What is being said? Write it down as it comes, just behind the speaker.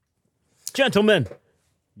Gentlemen,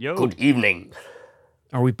 Yo. Good evening.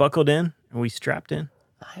 are we buckled in? Are we strapped in?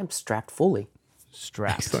 I am strapped fully.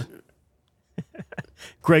 Strapped.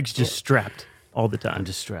 Greg's just strapped all the time. I'm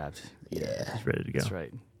just strapped. Yeah. He's ready to go. That's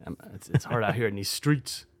right. It's hard out here in these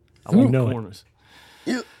streets. I want know it. corners.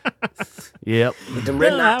 Yep. With them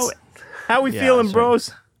red How, knots. how we Yeah, feeling, sure.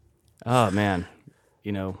 bros? Oh man,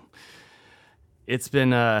 it's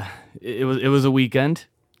been it was a weekend.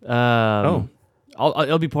 It'll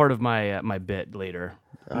be part of my bit later.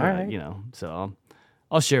 All right. So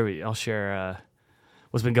I'll share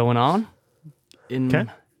what's been going on in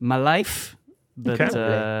Okay. my life. But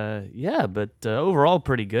Okay. overall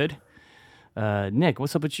pretty good. Nick,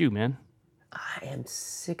 what's up with you, man? I am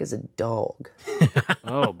sick as a dog.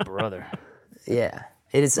 Oh, brother. Yeah.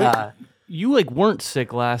 It is You weren't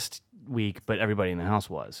sick last week, but everybody in the house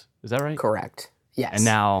was. Is that right? correct. Yes. And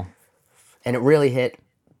now, And it really hit.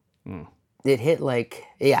 It hit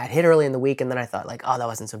it hit early in the week, and then I thought oh, that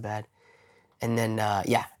wasn't so bad. And then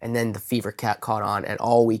and then the fever caught on, and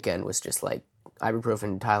all weekend was just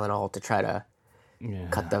ibuprofen, Tylenol to try to yeah,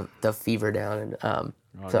 cut the fever down. And all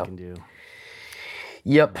so I can do.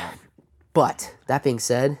 yep. But that being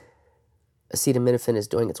said, acetaminophen is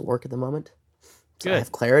doing its work at the moment. So I Good.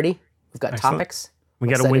 have clarity. We've got Excellent. topics. We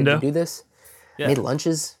I'm got a excited window. to do this. Yeah. Made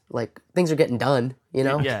lunches. Things are getting done. You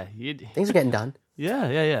know. Yeah, Things are getting done.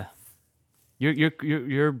 yeah. You're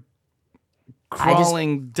I just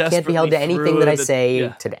crawling desperately can't be held to anything through that I the- say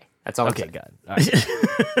yeah. today. That's all. I'm Okay, saying. God. All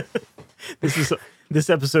right. This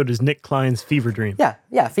episode is Nick Klein's fever dream.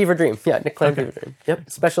 Yeah. Fever dream. Yeah. Nick Klein Fever Dream. Yep.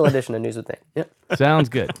 Special edition of News with Nick. Yep. Sounds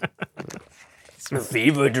good.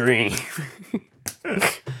 Fever Dream.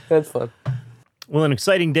 That's fun. Well, an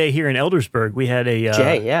exciting day here in Eldersburg. We had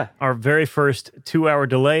Jay, yeah. our very first 2-hour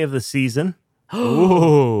delay of the season.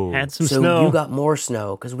 Ooh. Had some So snow. you got more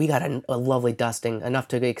snow because we got a lovely dusting, enough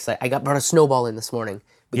to get excited. I brought a snowball in this morning,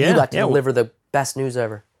 but you Yeah, got to yeah. deliver the best news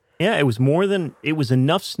ever. Yeah, it was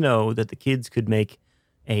enough snow that the kids could make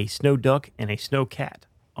a snow duck and a snow cat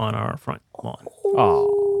on our front lawn.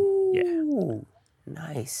 Oh. Yeah, Ooh,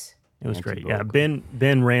 nice. it was great. Yeah,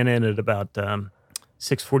 Ben ran in at about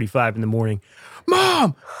 6:45 in the morning.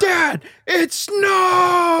 Mom, Dad, it snowed.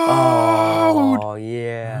 Oh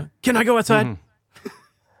yeah. Can I go outside?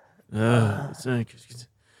 It's like,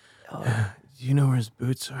 do you know where his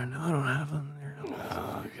boots are? No, I don't have them.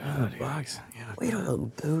 They're in the box. Yeah, We don't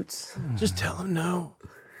own boots. just tell him no.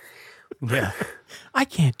 Yeah. I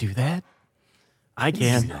can't do that. I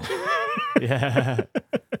can. Yeah.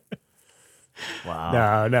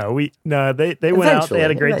 Wow. No. They went out. They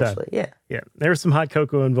had a great time. Eventually, yeah. Yeah, there was some hot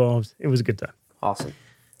cocoa involved. It was a good time. Awesome.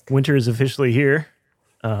 Winter is officially here.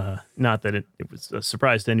 Not that it was a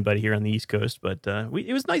surprise to anybody here on the East Coast, but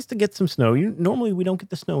it was nice to get some snow. Normally we don't get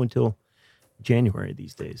the snow until January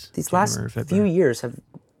these days. These January last or few February. years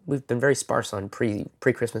we've been very sparse on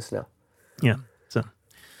pre-Christmas snow. Yeah, so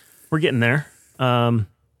we're getting there.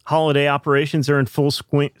 Holiday operations are in full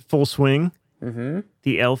swing. Mm-hmm.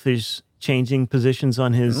 The elf is changing positions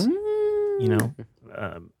on his,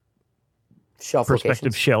 Shelf perspective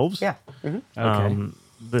locations. shelves. Yeah. Okay.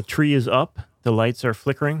 The tree is up. The lights are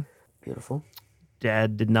flickering. Beautiful.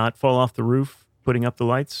 Dad did not fall off the roof putting up the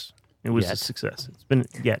lights. It was a Yet. success. It's been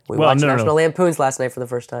yet. We watched National no. Lampoons last night for the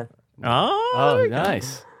first time. Oh,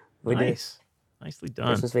 Nice. We did. nice. Nicely done.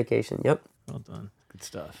 Christmas vacation. Yep. Well done. Good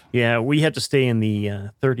stuff. Yeah, we had to stay in the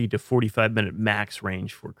 30 to 45 minute max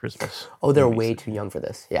range for Christmas. Oh, they're way too young for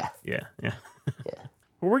this. Yeah. Yeah. Yeah.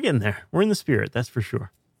 Well, we're getting there. We're in the spirit, that's for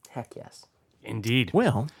sure. Heck yes. Indeed.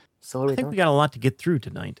 Well, So what are I we think doing? we got a lot to get through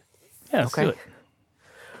tonight. Yeah, let's Okay. do it.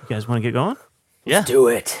 You guys want to get going? Yeah. Do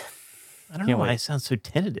it. I don't Can't know why wait. I sound so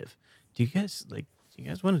tentative. Do you guys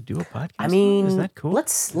want to do a podcast? I mean, is that cool?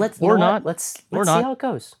 Let's Or you know what? not. Let's Or see not. how it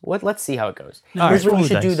goes. Let's see how it goes. No, Here's all what right, you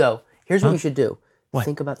should roll the do dice. though. Here's what you should do. What?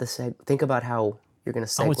 Think about Think about how you're gonna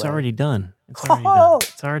segue. Oh, it's already done. It's already done.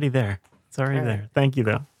 It's already there. It's already there. Thank you,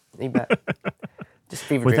 though. You bet. Just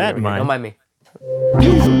fever With dreaming that in over here. Don't mind- mind me.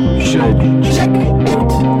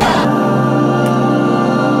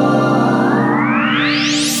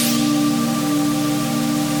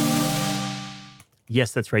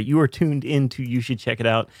 Yes, that's right. You are tuned in to You Should Check It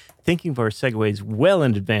Out, thinking of our segues well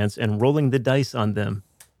in advance and rolling the dice on them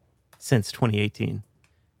since 2018.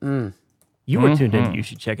 You are tuned in to You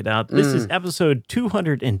Should Check It Out. This is episode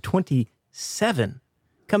 227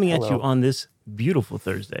 coming at you on this beautiful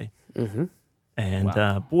Thursday. And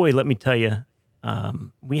boy, let me tell you,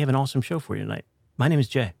 we have an awesome show for you tonight. My name is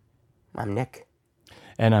Jay. I'm Nick.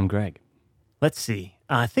 And I'm Greg. Let's see.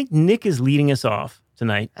 I think Nick is leading us off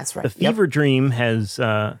tonight. That's right. The fever dream has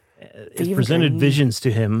presented dream. visions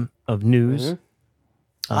to him of news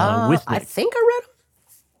with I Nick. think I read them.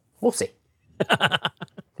 We'll see.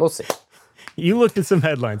 We'll see. You looked at some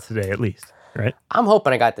headlines today, at least, right? I'm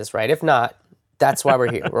hoping I got this right. If not, that's why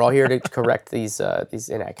we're here. We're all here to correct these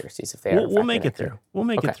inaccuracies if they are. We'll make it through. We'll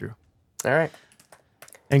make it through. All right.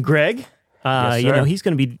 And Greg, Yes, you know,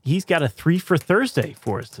 sir. he's got a 3 for Thursday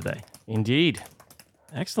for us today. Indeed.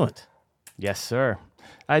 Excellent. Yes, sir.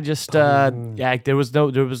 I just there was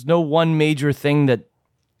no one major thing that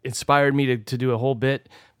inspired me to do a whole bit,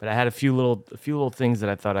 but I had a few little things that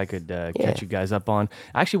I thought I could catch you guys up on.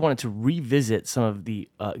 I actually wanted to revisit some of the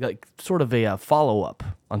like sort of a follow up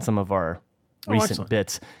on some of our recent excellent.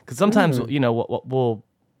 bits, because sometimes you know we'll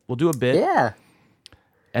do a bit, Yeah.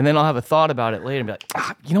 and then I'll have a thought about it later and be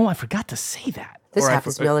like, you know, I forgot to say that. This Or I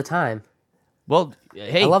happens to me all the time. Well,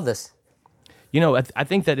 hey, I love this. you know, I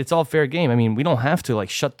think that it's all fair game. I mean, we don't have to like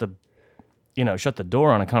shut the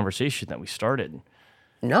door on a conversation that we started.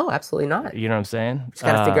 No, absolutely not. You know what I'm saying? Just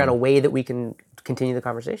got to figure out a way that we can continue the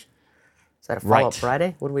conversation. Is that a follow-up Right.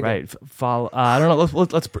 Friday? What do we do? Right. Follow. I don't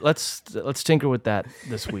know. Let's tinker with that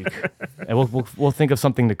this week, and we'll think of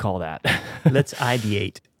something to call that. Let's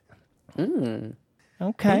ideate.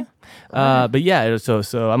 Okay. But yeah,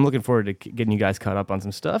 so I'm looking forward to getting you guys caught up on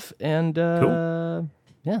some stuff, and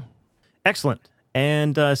yeah. Excellent.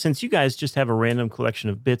 And since you guys just have a random collection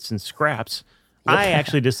of bits and scraps, I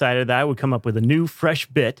actually decided that I would come up with a new, fresh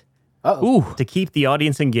bit Ooh. to keep the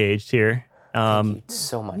audience engaged here.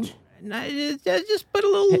 So much. And I just put a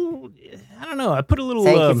little, I don't know, I put a little...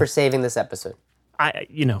 Thank you for saving this episode. I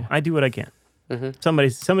do what I can.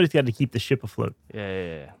 Somebody's got to keep the ship afloat.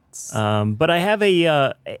 Yeah. But I have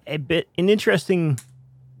an interesting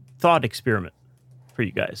thought experiment for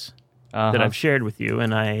you guys that I've shared with you,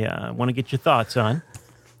 and I want to get your thoughts on.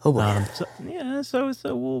 Oh boy. So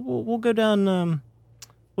we'll go down.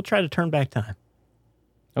 We'll try to turn back time.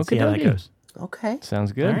 Okay. See how that goes. Okay.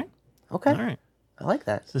 Sounds good. All right. Okay. All right. I like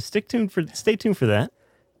that. So stay tuned for that.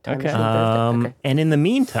 Okay. Okay. And in the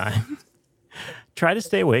meantime, try to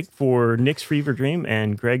stay awake for Nick's Fever Dream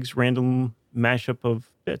and Greg's random mashup of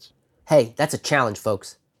bits. Hey, that's a challenge,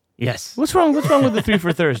 folks. Yes. What's wrong with the 3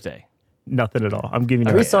 for Thursday? Nothing at all. I'm giving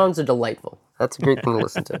you. 3 songs are delightful. That's a great thing to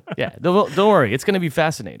listen to. Yeah. Don't worry. It's going to be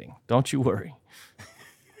fascinating. Don't you worry.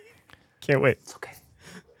 Can't wait, It's okay.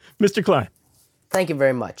 Mr. Klein. Thank you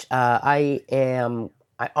very much. I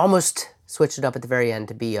almost switched it up at the very end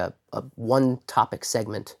to be a one topic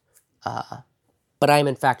segment, but I am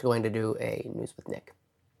in fact going to do a News with Nick.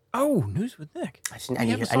 Oh, News with Nick. I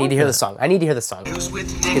need to hear the song. I need to hear the song. News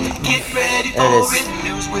with Nick, get ready There it for is. it.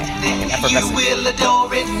 News with Nick, Effervescent. you will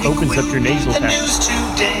adore it. Nick Opens up will your nasal bring the passage. news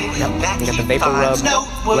today. That You got the he vapor rub, finds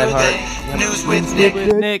noteworthy. Lenhart. Yep. News with Nick.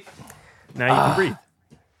 Nick. Now you can breathe.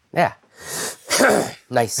 Yeah.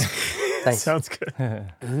 Nice. Nice. Sounds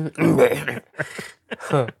good.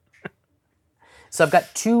 So I've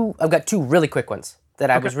got two really quick ones that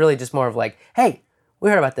I was really just more of like, hey, we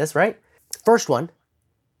heard about this, right? First one,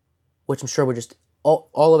 which I'm sure we're just all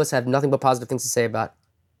of us have nothing but positive things to say about.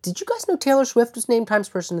 Did you guys know Taylor Swift was named Times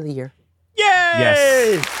Person of the Year? Yay!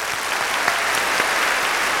 Yes.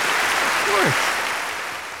 Of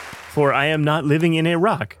course. For I am not living in a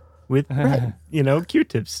rock with,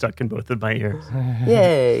 Q-tips stuck in both of my ears.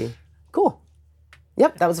 Yay. Cool.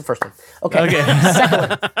 Yep, that was the first one. Okay. Okay.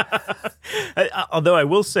 Although I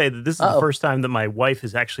will say that this is the first time that my wife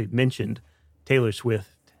has actually mentioned Taylor Swift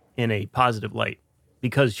in a positive light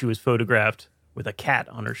because she was photographed with a cat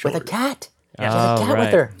on her shoulder. With a cat. Yeah. She has a cat right.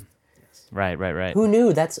 with her. Right. Who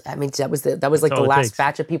knew? That was like all the it last takes.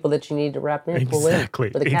 batch of people that she needed to wrap in. Pull in Exactly.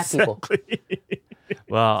 for the cat people.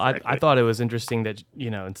 Well, I thought it was interesting that,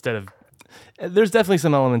 instead of... There's definitely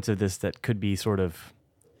some elements of this that could be sort of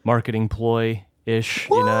marketing ploy-ish,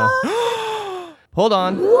 Hold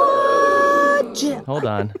on. What? Jim? Hold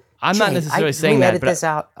on. I'm not Jay, necessarily saying we that, edit but this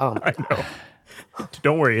out. Oh, my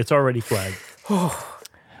Don't worry, it's already flagged.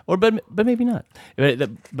 but maybe not.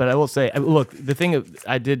 But I will say, look, the thing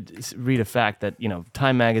I did read a fact that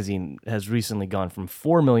Time Magazine has recently gone from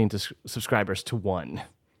 4 million subscribers to 1.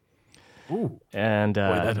 Ooh, And boy,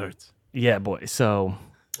 that hurts. yeah, boy. So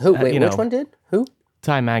Who? Wait, you which know. one did? Who?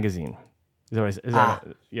 Time Magazine. Is that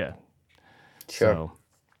yeah. Sure. So,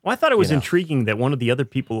 Well, I thought it was know. intriguing that one of the other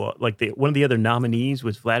people, one of the other nominees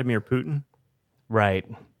was Vladimir Putin. right.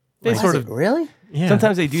 They Was sort it of really? Yeah.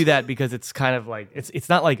 sometimes they do that because it's kind of like it's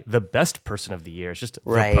not like the best person of the year. It's just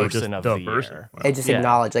Right. the person of the the person. year. It just Yeah.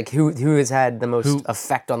 acknowledge like who has had the most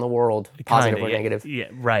effect on the world, positive Kinda, or yeah, negative. Yeah,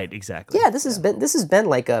 right, exactly. Yeah, this has been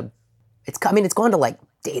like it's gone to like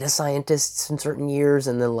data scientists in certain years,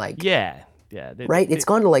 and then like Yeah. right, it's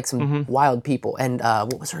gone to like some wild people. And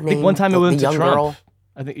what was her name? one time it the went to young Trump. girl.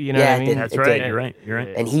 I think you know Yeah, what I it mean. did. That's It right. did. You're right. You're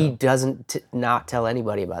right. And he doesn't not tell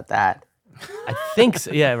anybody about that. I think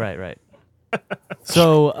so. Yeah, right.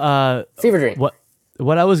 So Fever Dream.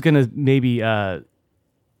 what I was gonna maybe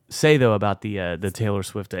say though about the Taylor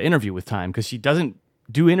Swift interview with Time, because she doesn't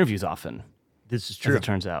do interviews often, This is as true. it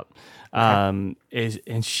turns out. And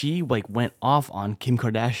she like went off on Kim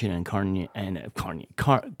Kardashian and Kanye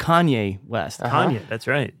West. Kanye. That's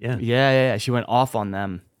right. Yeah. Yeah. She went off on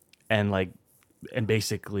them and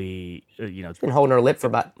basically, Been holding her lip for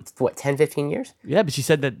about, what, 10, 15 years? yeah. But she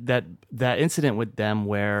said that incident with them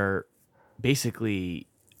where basically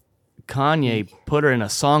Kanye put her in a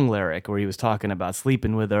song lyric where he was talking about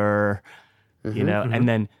sleeping with her, and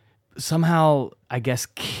then somehow I guess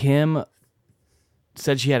Kim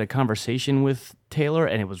said she had a conversation with Taylor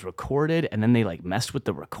and it was recorded, and then they like messed with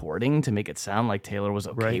the recording to make it sound like Taylor was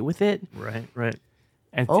okay Right. with it. Right. Right.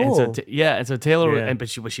 And Oh. so Taylor, Yeah. but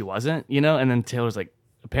she wasn't, and then Taylor's like,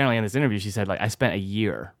 apparently in this interview, she said like, I spent a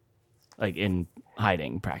year like in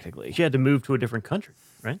hiding practically. She had to move to a different country,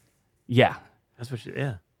 right? Yeah. That's what she.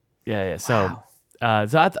 Yeah. Yeah. So,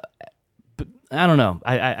 but I don't know.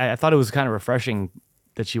 I thought it was kind of refreshing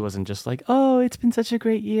that she wasn't just like, oh, it's been such a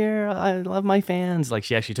great year. I love my fans. Like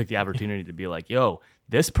she actually took the opportunity to be like, yo,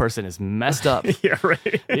 this person is messed up. Yeah.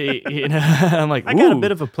 Right. I'm like, I got a "Ooh."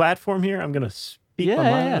 bit of a platform here. I'm gonna speak Yeah, my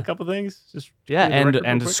mind yeah. on a couple things. Just yeah, clear the record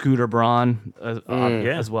real and quick. Scooter Braun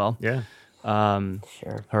Yeah. as well. Yeah.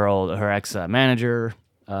 Sure. Her ex manager,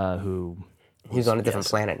 who He's on a different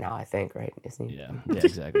planet now, I think, right? Isn't he? yeah,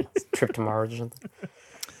 exactly. Trip to Mars or something?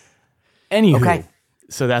 Anywho, Okay.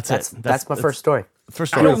 so that's That's my first story.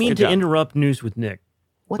 first. I story. don't mean Good to job. interrupt news with Nick,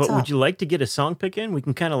 What's but up? would you like to get a song pick in? We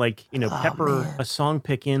can kind of like pepper a song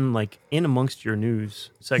pick in like in amongst your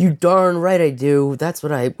news You segment. darn right I do. That's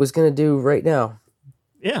what I was going to do right now.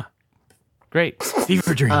 Yeah. Great.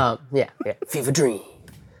 Fever dream. Yeah. Fever Dream.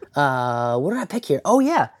 What did I pick here? Oh,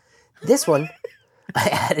 yeah. This one I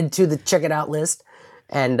added to the check it out list.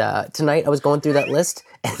 And tonight I was going through that list,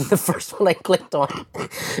 and the first one I clicked on,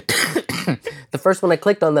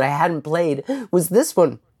 that I hadn't played was this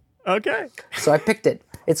one. Okay. So I picked it.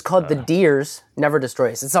 It's called The Deers Never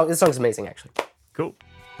Destroy Us. This song's amazing, actually. Cool.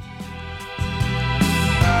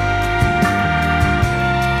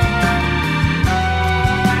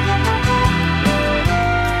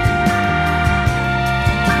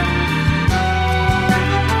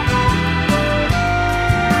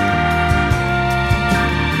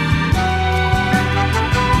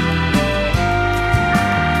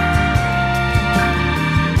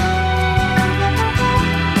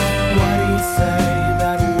 What do you say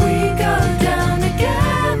that we go down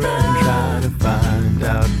together and try to find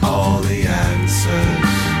out all the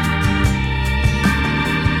answers?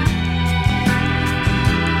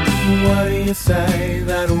 What do you say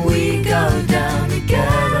that we go down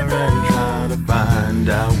together and try to find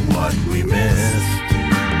out what we missed?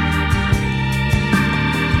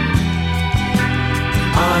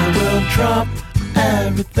 I will drop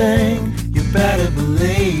everything, you better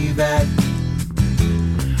believe it.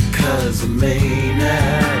 'Cause I mean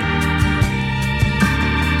it.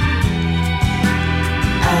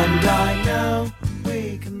 And I know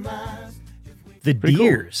we can last. The Pretty cool.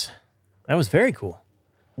 Deers. That was very cool.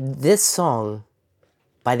 This song,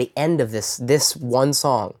 by the end of this one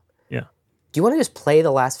song, Yeah. do you want to just play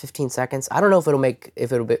the last 15 seconds? I don't know if it'll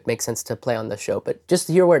make sense to play on the show, but just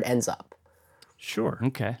hear where it ends up. Sure.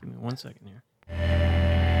 Okay. Give me 1 second here.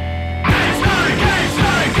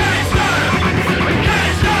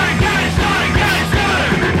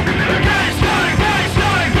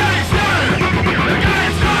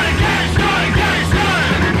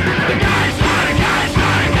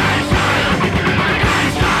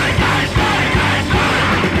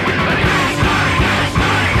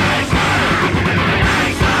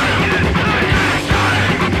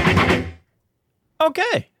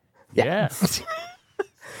 Okay. Yeah.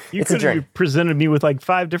 You It's a could journey. have presented me with like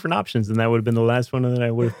 5 different options, and that would have been the last one that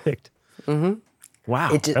I would have picked. Mm-hmm.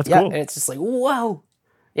 Wow. It just, That's yeah, cool. and it's just like, whoa.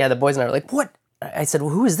 Yeah, the boys and I were like, what? I said,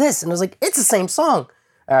 well, who is this? And I was like, it's the same song.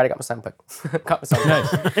 All right, I got my song pick. Got my song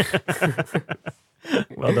pick.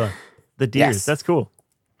 Well done. The Deers. Yes. That's cool.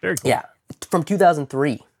 Very cool. Yeah, from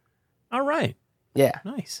 2003. All right. Yeah,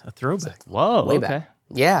 Nice. A throwback. Whoa. way okay. back.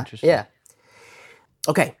 Yeah, Interesting. yeah.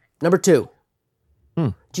 Okay, number 2.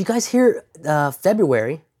 Did you guys hear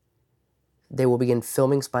February? They will begin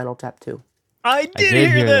filming Spinal Tap 2. I I did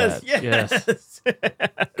hear this. that. Yes.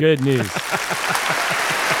 Good news.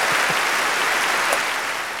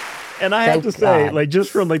 And I have Thank to say, God. like, just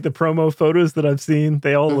from like the promo photos that I've seen,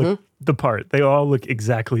 they all look the part. They all look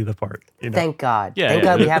exactly the part. You know? Thank God. Yeah, Thank yeah.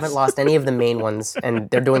 God we haven't lost any of the main ones, and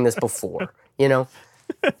they're doing this before. You know?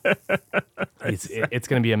 It's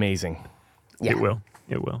going to be amazing. Yeah. It will.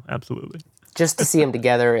 It will. Absolutely. Just to see them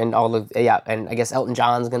together and all of and I guess Elton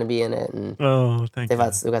John's going to be in it, and Oh, thank they've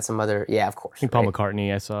you. got some other of course. Paul right?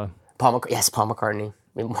 McCartney, I saw. Paul McCartney.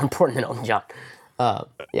 I mean, more important than Elton John.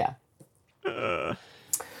 Yeah.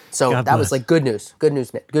 So God that was bless. like good news. Good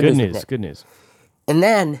news, Nick. Good Good news, news. Nick. Good news. And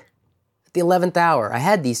then at the 11th hour, I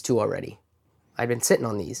had these two already. I'd been sitting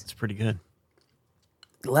on these. It's pretty good.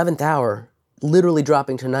 11th hour, literally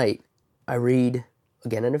dropping tonight. I read,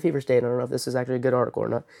 again in a fever state, I don't know if this is actually a good article or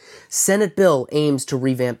not. Senate bill aims to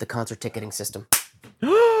revamp the concert ticketing system.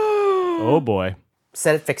 Oh boy.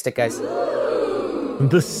 Senate fixed it, guys.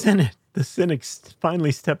 The Senate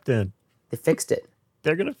finally stepped in. They fixed it.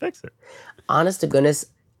 They're gonna fix it. Honest to goodness,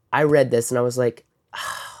 I read this and I was like,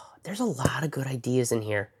 there's a lot of good ideas in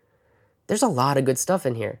here. There's a lot of good stuff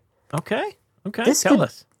in here. Okay. Okay. This Tell could-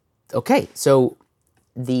 us. Okay, so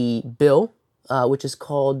the bill, which is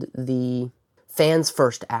called the Fans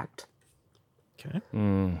First Act, Okay.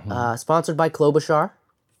 sponsored by Klobuchar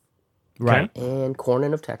Right. and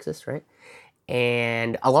Cornyn of Texas, right?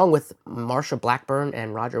 And along with Marsha Blackburn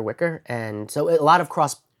and Roger Wicker, and so a lot of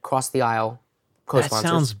cross the aisle That co-sponsors.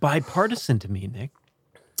 sounds bipartisan to me, Nick.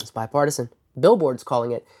 It's bipartisan. Billboard's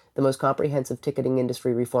calling it the most comprehensive ticketing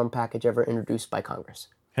industry reform package ever introduced by Congress.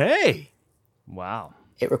 Hey. Wow.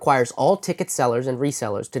 It requires all ticket sellers and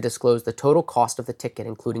resellers to disclose the total cost of the ticket,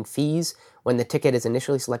 including fees, when the ticket is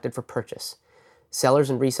initially selected for purchase. Sellers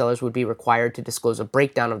and resellers would be required to disclose a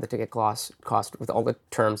breakdown of the ticket cost with all the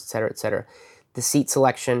terms, et cetera, the seat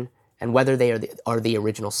selection, and whether they are the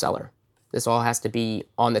original seller. This all has to be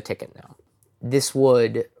on the ticket now. This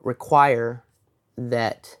would require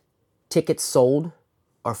that tickets sold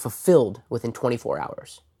are fulfilled within 24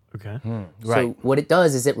 hours. Okay. So what it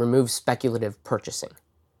does is it removes speculative purchasing.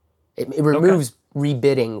 It removes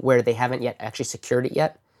rebidding where they haven't yet actually secured it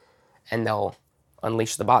yet, and they'll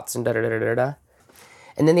unleash the bots and da-da-da-da-da.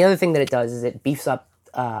 And then the other thing that it does is it beefs up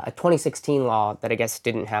a 2016 law that I guess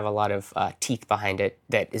didn't have a lot of teeth behind it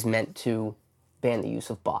that is meant to ban the use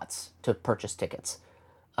of bots to purchase tickets.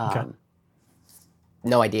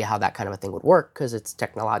 No idea how that kind of a thing would work because it's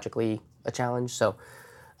technologically a challenge. So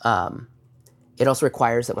it also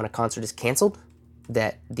requires that when a concert is canceled,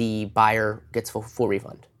 that the buyer gets full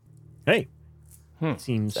refund. Hey.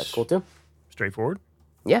 Seems That's cool too. straightforward.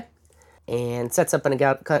 Yeah. And sets up an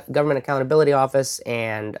government accountability office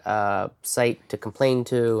and a site to complain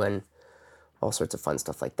to and all sorts of fun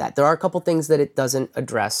stuff like that. There are a couple things that it doesn't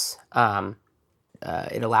address.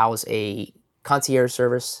 It allows a concierge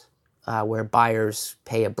service where buyers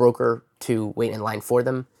pay a broker to wait in line for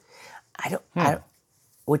them. I don't,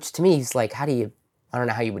 which to me is like, I don't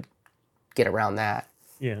know how you would get around that.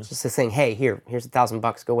 Yeah. Just saying, hey, here's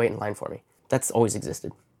 $1,000, go wait in line for me. That's always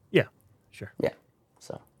existed. Yeah. Sure. Yeah.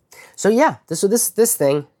 So yeah, this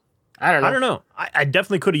thing, I don't know. I don't know. I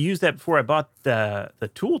definitely could have used that before I bought the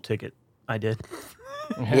Tool ticket. I did.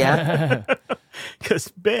 Yeah. Because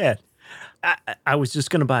bad. I was just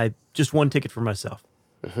going to buy just one ticket for myself.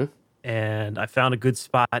 And I found a good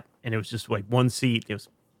spot, and it was just like one seat. It was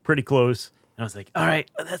pretty close. And I was like, all right,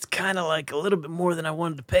 that's kind of like a little bit more than I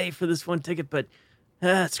wanted to pay for this one ticket, but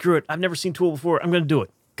screw it. I've never seen Tool before. I'm going to do it.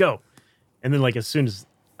 Go. And then like as soon as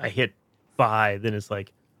I hit buy, then it's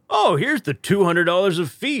like, oh, here's the $200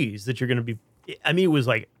 of fees that you're going to be. I mean, it was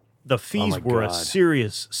like the fees were a God.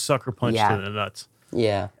 serious sucker punch Yeah. to the nuts.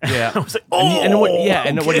 Yeah. Yeah. I was like, oh, And what are you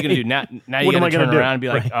gonna okay. do now? Now What you am I gotta gonna turn do? around and be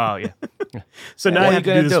like, Right. oh yeah. So now What I are have you to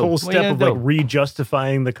do gonna this do? whole What are you step gonna of like do?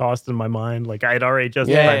 re-justifying the cost in my mind. Like I had already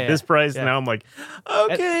justified Yeah. this price, Yeah. and now I'm like,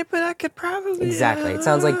 okay, but I could probably Exactly. It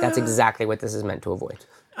sounds like that's exactly what this is meant to avoid.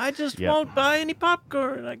 I just Yep. won't buy any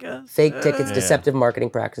popcorn. I guess Fake tickets, deceptive marketing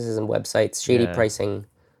practices and websites, shady Yeah. pricing,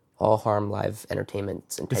 all harm live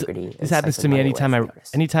entertainment's integrity. and This happens to stifle me money anytime away I from the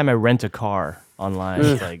artists. anytime I rent a car online.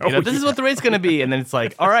 It's like, this is what the rate's gonna be, and then it's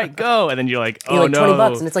like, all right, go, and then you're like, oh You're like no,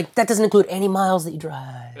 $20, and it's like that doesn't include any miles that you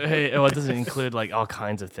drive. Hey, well, it doesn't include like all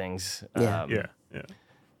kinds of things. Yeah. yeah,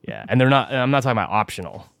 Yeah, and they're not. I'm not talking about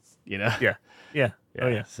optional. You know. yeah. Oh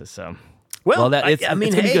yeah. So, Well, that it's I mean,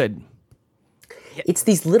 it's gonna hey, be good. It's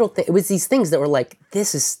these little things. It was these things that were like,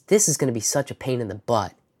 this is going to be such a pain in the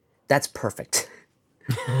butt. That's perfect.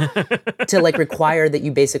 To like require that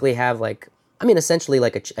you basically have like, I mean, essentially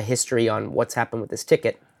like a history on what's happened with this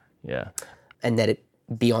ticket, Yeah. and that it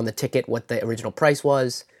be on the ticket what the original price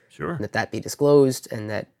was, Sure. and that be disclosed, and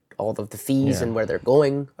that all of the fees Yeah. and where they're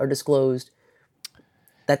going are disclosed.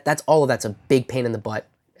 That's all of that's a big pain in the butt,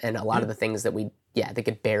 and a lot of the things that they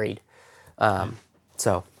get buried.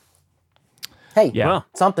 So, hey, Yeah. Well,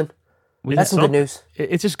 something. That's some good news.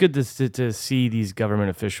 It's just good to see these government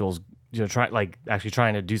officials actually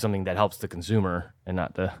trying to do something that helps the consumer and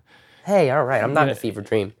not the. Hey, all right, I'm not in a fever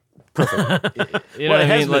dream. You know Well, what it I mean? hasn't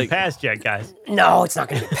been Like, passed yet, guys. No, it's not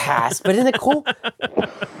going to be passed. But isn't it cool?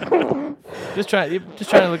 just trying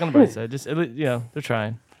to look on the bright side. Just they're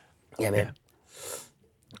trying. Yeah, man.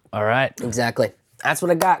 All right. Exactly. That's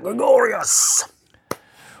what I got. Gregorius.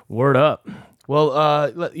 Word up. Well,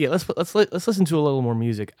 let's listen to a little more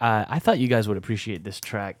music. I thought you guys would appreciate this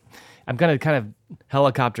track. I'm gonna kind of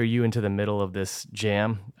helicopter you into the middle of this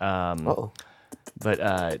jam. Uh-oh.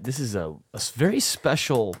 But this is a very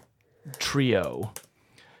special trio,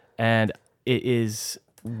 and it is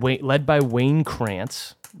led by Wayne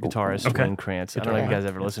Krantz, guitarist Wayne Krantz. I don't know if you guys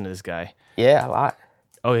ever listened to this guy. Yeah, a lot.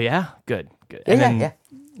 Oh yeah, good. Yeah.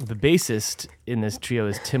 The bassist in this trio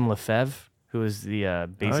is Tim Lefebvre, who is the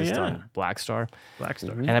bassist on Black Star.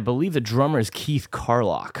 Blackstar. And I believe the drummer is Keith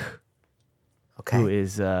Carlock, Okay. who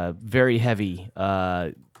is very heavy.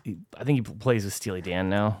 I think he plays with Steely Dan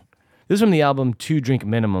now. This is from the album Two Drink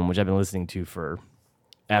Minimum, which I've been listening to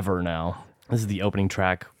forever now. This is the opening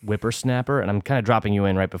track, Whippersnapper, and I'm kind of dropping you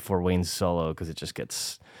in right before Wayne's solo because it just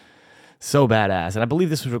gets so badass. And I believe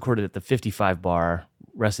this was recorded at the 55 Bar,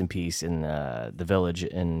 rest in peace, in the Village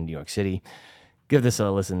in New York City. Give this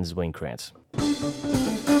a listen. This is Wayne Krantz.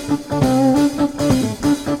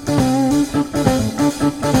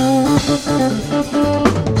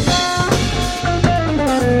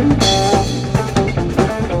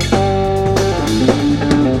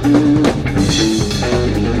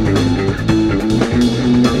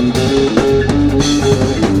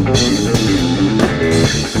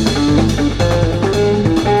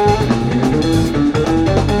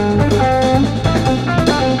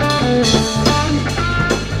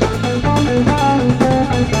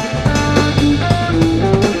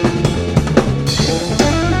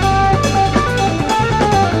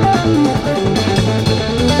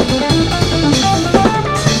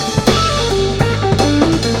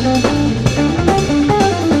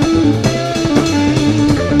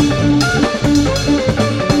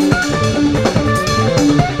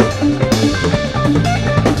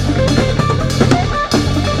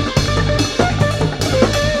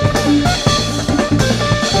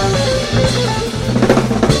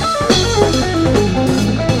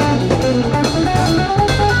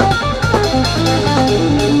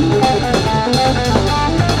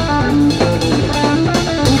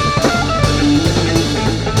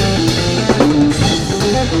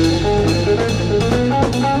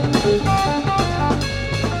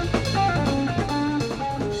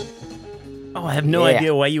 Oh, I have no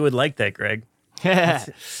idea why you would like that, Greg.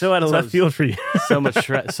 So out of left field for you. So much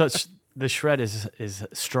shred. The shred is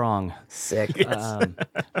strong. Sick.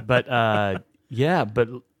 But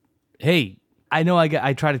hey, I know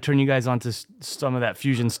I try to turn you guys onto some of that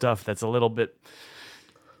fusion stuff that's a little bit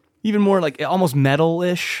even more like almost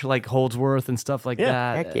metal-ish, like Holdsworth and stuff like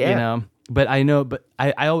that. Heck yeah. You know, but I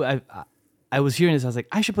was hearing this. I was like,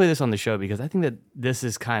 I should play this on the show because I think that this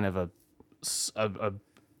is kind of a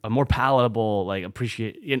more palatable, like I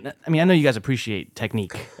mean, I know you guys appreciate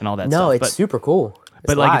technique and all that stuff. No, it's but, super cool.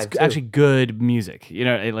 but like live, it's too. actually good music. You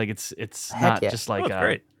know, it's Heck not yeah. just like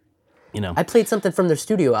Great. you know. I played something from their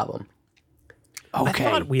studio album. I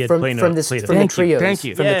thought we had From played the played Thank you, trios. thank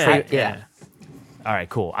you. From Yeah, the trio. yeah. All right,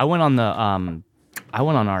 cool. I went on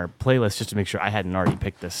our playlist just to make sure I hadn't already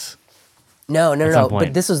picked this. No. some point.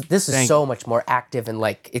 But this is Thank so much more active and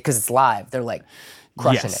like because it's live. They're like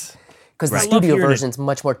crushing Yes. it. Because the Right. I love studio hearing it. version's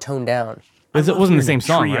much more toned down. It wasn't the same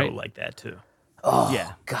song, trio right? like that too.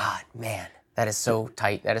 Yeah. God, man, that is so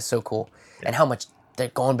tight. That is so cool. And how much they're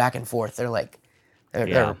going back and forth. They're like,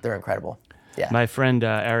 Yeah. they're incredible. Yeah. My friend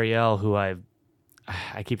Ariel, who I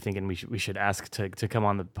keep thinking we should ask to come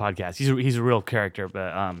on the podcast. He's a real character,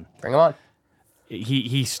 but Bring them on.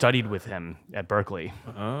 he studied with him at Berkeley.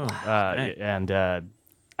 And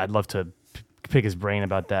I'd love to pick his brain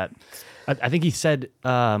about that. I think he said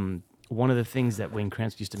one of the things that Wayne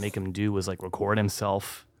Krantz used to make him do was like record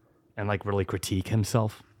himself and like really critique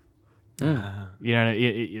himself. You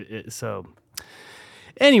know, so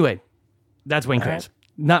anyway, that's Wayne Krantz.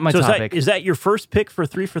 Not my So topic. is that your first pick for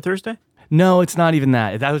 3 for Thursday? No, it's not even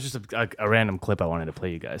that. That was just a random clip I wanted to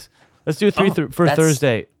play you guys. Let's do for that's-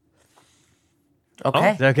 Thursday.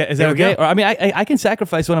 Okay. Is that okay? Is There that we okay? go. Or, I mean, I can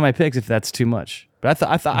sacrifice one of my picks if that's too much. But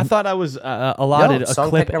I thought I was allotted No, a song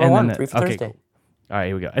clip pick number and one, then 3 for okay, Thursday. cool. All right,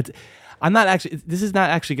 here we go. I'm not actually. This is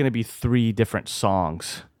not actually going to be 3 different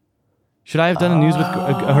songs. Should I have done a news with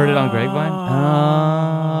heard it on Grapevine?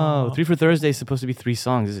 Oh, 3 for Thursday is supposed to be 3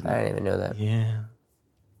 songs, isn't I it? didn't even know that. Yeah.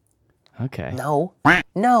 Okay. No.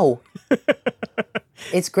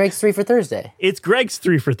 It's Greg's 3 for Thursday. It's Greg's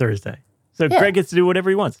 3 for Thursday. So Yeah. Greg gets to do whatever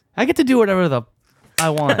he wants. I get to do whatever the I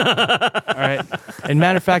want. All right. And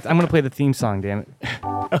matter of fact, I'm gonna play the theme song. Damn it.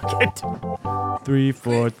 Okay. 3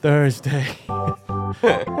 4 Thursday.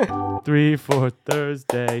 3 4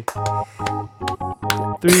 Thursday.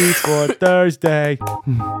 3 4 Thursday.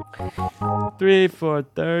 3 4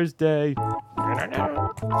 Thursday.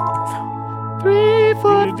 3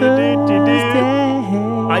 4 Thursday.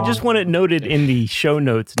 I just want it noted in the show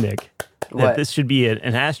notes, Nick, that What? this should be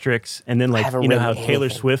an asterisk, and then like haven't you know how written Taylor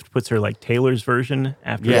anything. Swift puts her like Taylor's version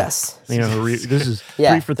after. Yes. You know, this is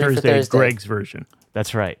Yeah, 3 for 3 for Thursday, Thursday. Greg's version.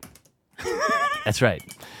 That's right. That's right.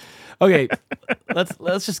 Okay,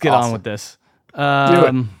 let's just get on with this.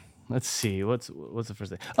 Let's see. What's the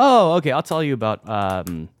first thing? Oh, okay. I'll tell you about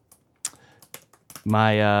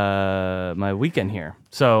my weekend here.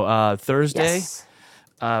 So Thursday, Yes.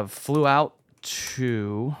 flew out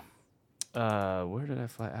to where did I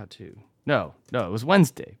fly out to? No, it was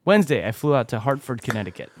Wednesday. Wednesday, I flew out to Hartford,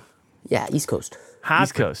 Connecticut, Yeah, East Coast.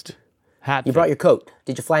 East Coast. Hatford. You brought your coat.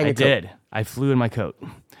 Did you fly in I your coat? did. I flew in my coat.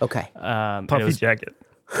 Okay. And Puffy it was, jacket.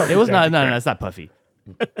 it was not. No, it's not puffy.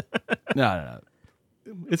 No.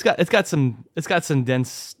 It's got some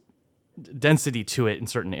density to it in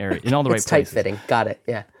certain areas, in all the right It's tight places. fitting. Got it.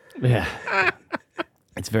 Yeah. Yeah,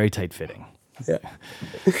 it's very tight fitting. Yeah.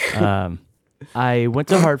 I went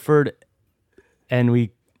to Hartford, and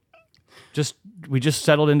we just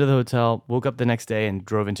settled into the hotel. Woke up the next day and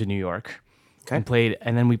drove into New York. Okay. And played,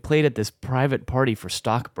 and then we played at this private party for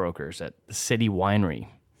stockbrokers at the City Winery.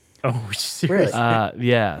 Oh, seriously?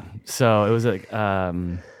 Yeah. So it was like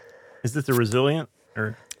Is this a Resilient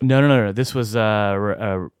or? no. This was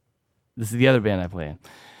this is the other band I play in.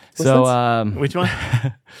 So Which one?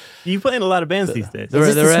 You play in a lot of bands these days. the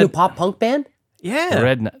Is this the this new red pop punk band? Yeah.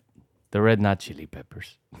 the Red Hot Chili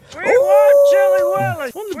Peppers. Just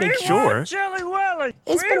wanted to make sure. It's been a while.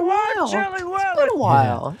 It's been a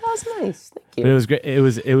while. That was nice. Thank But it you. was great.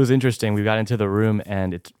 It was interesting. We got into the room,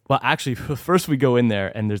 and actually first we go in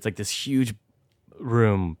there, and there's like this huge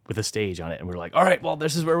room with a stage on it, and we're like, all right, well,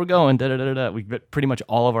 this is where we're going. Da, da, da, da, da. We put pretty much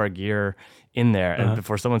all of our gear in there, and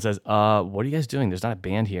before someone says, what are you guys doing? There's not a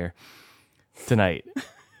band here tonight.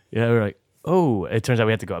 Yeah, we're like, oh, it turns out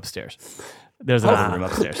we have to go upstairs. There's another room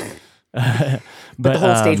upstairs. But the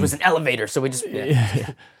whole stage was an elevator, so we just.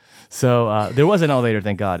 Yeah. So there was an elevator,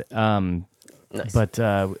 thank God. Nice. But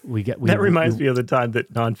That reminds me of the time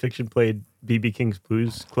that Nonfiction played BB King's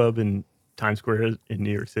Blues Club in Times Square in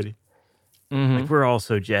New York City. Like we're all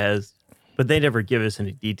so jazzed, but they never give us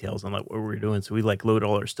any details on like what we were doing. So we like load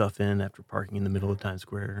all our stuff in after parking in the middle of Times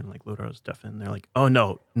Square and like load all our stuff in. They're like, "Oh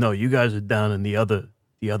no, you guys are down in the other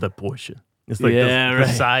portion." It's like Yeah, the right.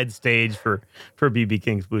 side stage for BB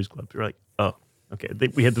King's Blues Club. We're like, "Oh, okay."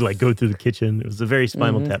 We had to like go through the kitchen. It was a very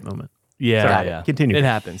Spinal Tap moment. Yeah, Sorry, yeah. continue. It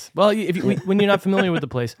happens. Well, when you're not familiar with the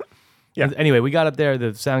place. Yeah. Anyway, we got up there.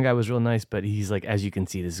 The sound guy was real nice, but he's like, as you can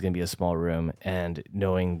see, this is going to be a small room, and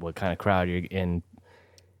knowing what kind of crowd you're in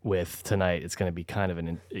with tonight, it's going to be kind of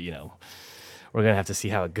we're going to have to see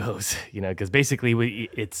how it goes, because basically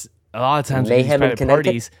it's a lot of times with these Mayhem in private Connecticut?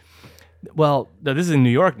 parties. Well, no, this is in New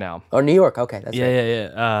York now. Oh, New York. Okay, that's right.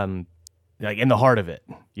 Yeah. Like in the heart of it,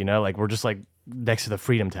 like we're just like next to the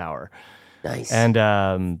Freedom Tower, Nice. and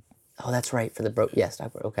oh, that's right for the Yes,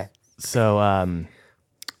 okay. so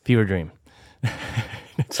fever dream.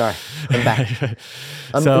 Sorry, I'm back.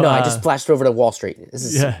 So, no, I just flashed over to Wall Street. This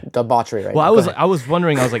is Yeah. debauchery right Well, now. Go I was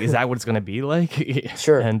wondering. I was like, is that what it's going to be like?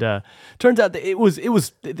 Sure. And turns out that it was.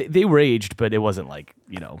 They raged, but it wasn't like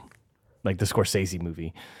like the Scorsese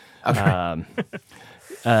movie.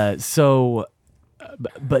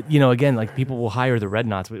 But again, like people will hire the Red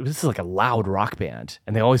Knots. This is like a loud rock band,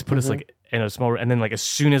 and they always put us like in a small. And then like as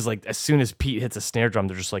soon as Pete hits a snare drum,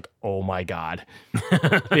 they're just like, oh my god, you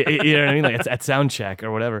know what I mean? Like it's at sound check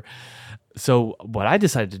or whatever. So what I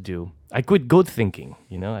decided to do, I quit good thinking.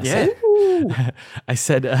 I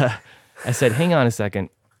said, hang on a second.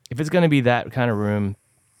 If it's going to be that kind of room,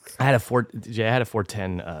 I had a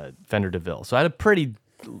 410 Fender DeVille, so I had a pretty,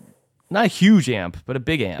 not a huge amp, but a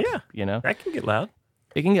big amp. Yeah. That can get loud.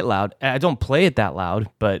 It can get loud. I don't play it that loud,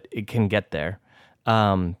 but it can get there.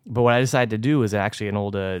 But what I decided to do is actually an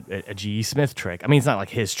old a G.E. Smith trick. I mean, it's not like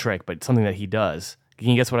his trick, but something that he does. Can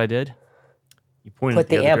you guess what I did? You pointed Put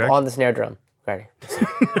the other amp direction. on the snare drum. Right.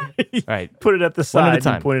 All right. Put it at the One at a side.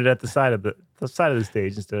 time. And pointed at the side of the side of the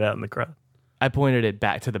stage instead of out in the crowd. I pointed it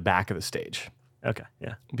back to the back of the stage. Okay.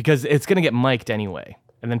 Yeah. Because it's going to get mic'd anyway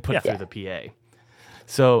and then put Yeah. through the PA.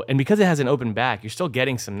 So, and because it has an open back, you're still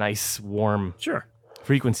getting some nice warm Sure.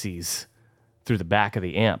 frequencies through the back of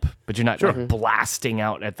the amp, but you're not like, blasting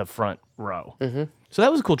out at the front row. So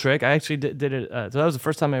that was a cool trick. I actually did it. So that was the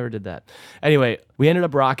first time I ever did that. Anyway, we ended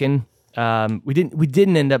up rocking. We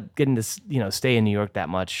didn't end up getting to stay in New York that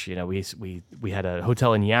much. We had a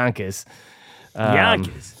hotel in Yonkers.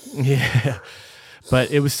 Yonkers. Yeah.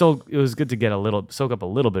 But it was good to soak up a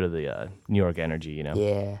little bit of the New York energy,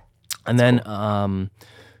 Yeah. And then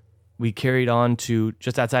we carried on to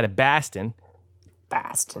just outside of Boston,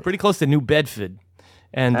 pretty close to New Bedford,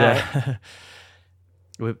 and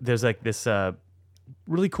there's like this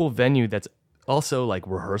really cool venue that's also like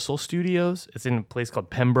rehearsal studios. It's in a place called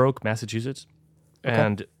Pembroke, Massachusetts,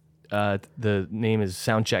 and the name is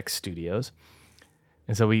Soundcheck Studios.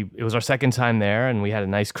 And so it was our second time there, and we had a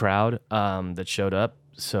nice crowd that showed up.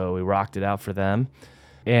 So we rocked it out for them.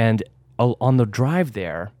 And on the drive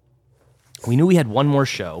there, we knew we had one more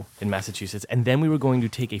show in Massachusetts, and then we were going to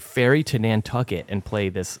take a ferry to Nantucket and play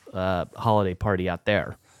this holiday party out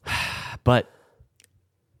there. But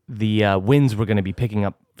the winds were going to be picking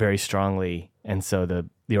up very strongly, and so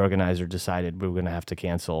the organizer decided we were going to have to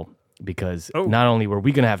cancel because not only were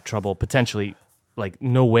we going to have trouble, potentially, like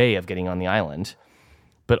no way of getting on the island,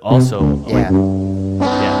 but also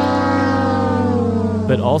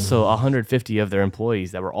but also 150 of their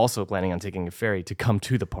employees that were also planning on taking a ferry to come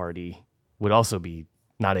to the party would also be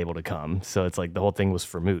not able to come. So it's like the whole thing was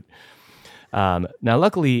for moot. Now,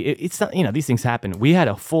 luckily, it's not, these things happen. We had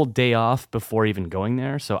a full day off before even going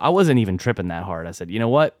there, so I wasn't even tripping that hard. I said, you know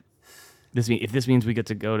what? If this means we get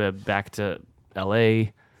to go back to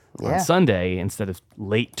L.A. on Sunday instead of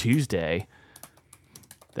late Tuesday,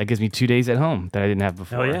 that gives me 2 days at home that I didn't have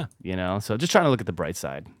before. Hell yeah. So just trying to look at the bright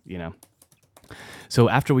side, So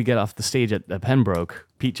after we get off the stage at Pembroke,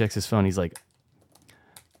 Pete checks his phone. He's like,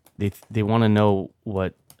 they want to know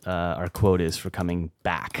what our quote is for coming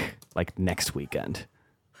back, like next weekend.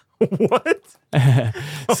 What?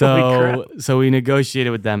 So we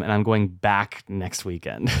negotiated with them, and I'm going back next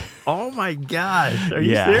weekend. Oh my gosh! Are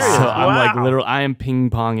you serious? So Wow. I'm like literally, I am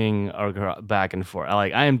ping ponging back and forth.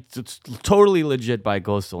 I am totally legit by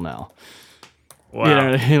Coastal now. Wow. You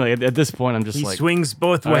know what I mean? Like at this point, I'm just He like swings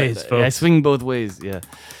both ways, folks. Yeah, I swing both ways. Yeah.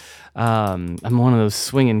 I'm one of those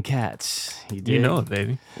swinging cats. You know it,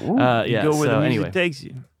 baby. Yeah. You go where so the music anyway, takes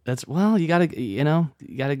you. you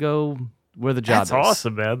gotta go where the job That's is.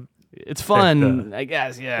 awesome, man. It's fun, I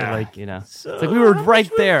guess. Yeah, So it's like we were how right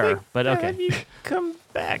much will there, it but have okay. you come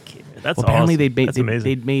back here? That's Well, apparently awesome. That's amazing.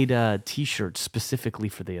 they'd made T-shirts specifically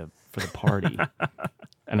for the party,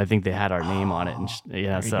 and I think they had our name on it, and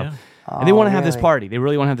so. go. And they want to have this really? party. They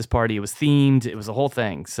really want to have this party. It was themed. It was a whole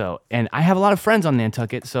thing. So, and I have a lot of friends on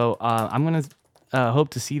Nantucket, so I'm gonna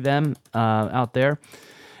hope to see them out there.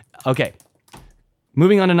 Okay,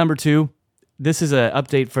 moving on to number 2. This is an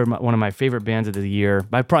update for one of my favorite bands of the year.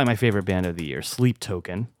 Probably my favorite band of the year, Sleep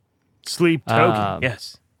Token. Sleep Token.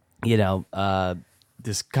 Yes.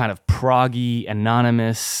 This kind of proggy,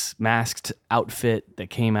 anonymous, masked outfit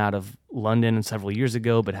that came out of London several years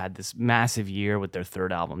ago, but had this massive year with their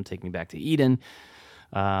third album, Take Me Back to Eden.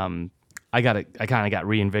 I kind of got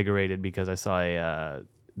reinvigorated because I saw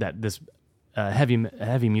that this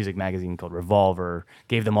heavy music magazine called Revolver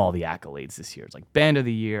gave them all the accolades this year. It's like band of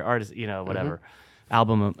the year, artist, whatever,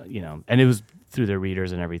 album, and it was through their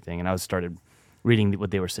readers and everything. And I started reading what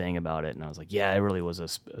they were saying about it, and I was like, yeah, it really was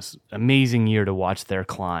a amazing year to watch their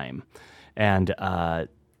climb. And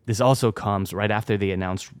this also comes right after they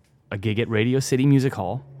announced a gig at Radio City Music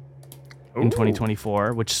Hall in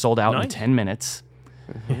 2024, which sold out in 10 minutes.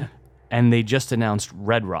 And they just announced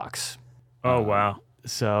Red Rocks. Oh wow.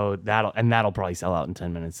 So that'll probably sell out in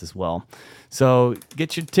 10 minutes as well. So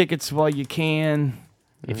get your tickets while you can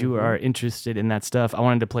if you are interested in that stuff. I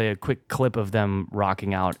wanted to play a quick clip of them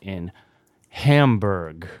rocking out in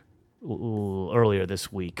Hamburg earlier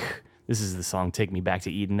this week. This is the song Take Me Back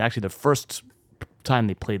to Eden. Actually, the first time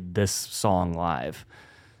they played this song live.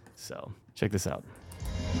 So check this out.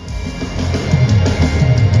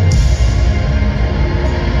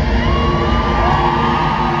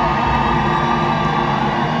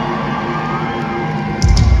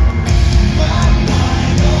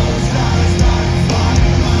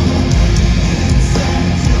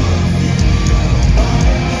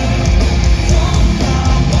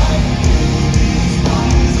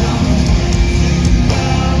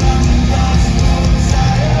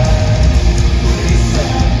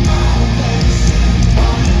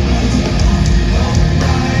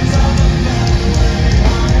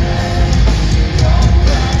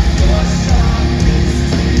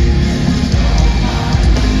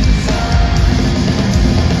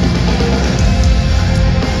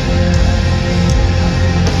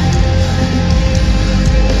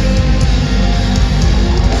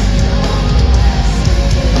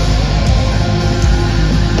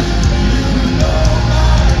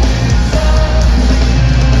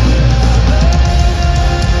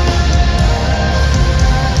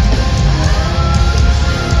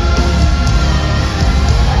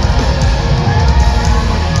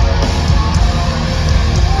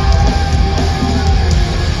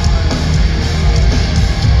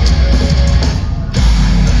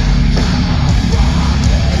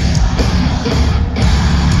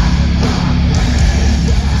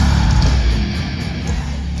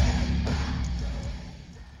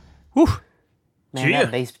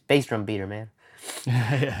 Man, that bass drum beater, man.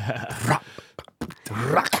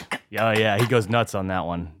 Oh yeah, he goes nuts on that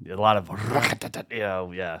one. A lot of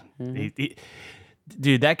yeah.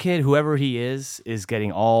 Dude, that kid, whoever he is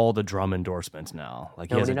getting all the drum endorsements now.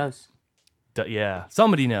 Like Nobody knows. Yeah,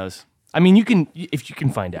 somebody knows. I mean, you can if you can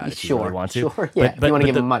find out if you really want to. Sure, yeah. If you want to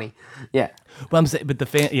give him money, yeah. Well, I'm saying, but the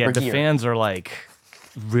gear. fans are like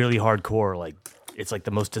really hardcore. Like it's like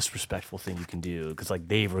the most disrespectful thing you can do because like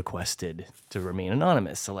they've requested to remain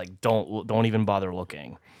anonymous. So like don't even bother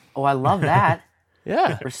looking. Oh, I love that.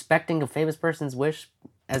 Yeah. Respecting a famous person's wish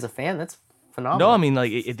as a fan, that's phenomenal. No, I mean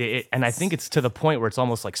like and I think it's to the point where it's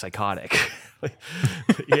almost like psychotic.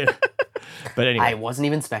 Yeah. But anyway, I wasn't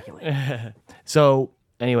even speculating. so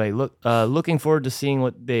anyway, looking forward to seeing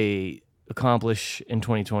what they accomplish in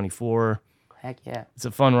 2024. Heck yeah. It's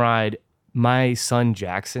a fun ride. My son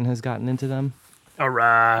Jackson has gotten into them. All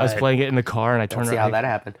right. I was playing it in the car and I turned See how that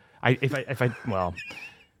happened.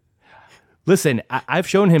 Listen, I've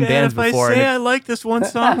shown him bands Dad, if before. I say and I like this one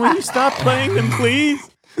song, will you stop playing them, please?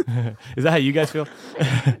 is that how you guys feel?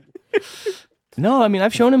 No, I mean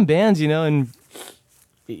I've shown him bands, and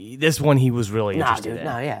this one he was really interested in.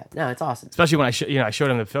 No, it's awesome. Especially when I showed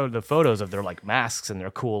him the photos of their like masks and their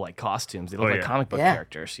cool like costumes. They look like comic book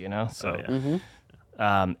characters, So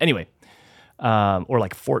anyway, or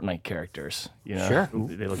like Fortnite characters, Sure.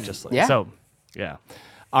 They look just like. Yeah. So yeah.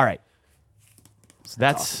 All right. So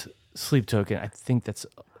that's Sleep Token. I think that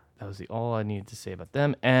was all I needed to say about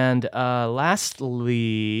them. And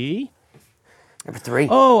lastly. Number 3.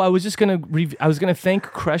 Oh, I was just gonna thank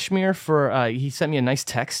Kreshmir for he sent me a nice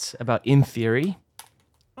text about In Theory.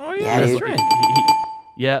 Oh, Yeah, that's dude. right.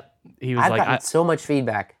 Yep, he was I've like, gotten so much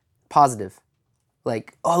feedback, positive.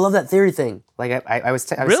 Like, oh, I love that Theory thing. Like I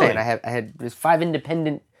was Really? saying, I had just 5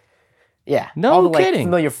 independent. Yeah. No all the,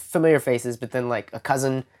 kidding. Familiar faces, but then like a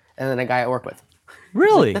cousin and then a guy I work with.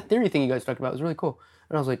 really That Theory thing you guys talked about was really cool,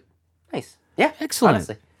 and I was like, nice. Yeah. Excellent.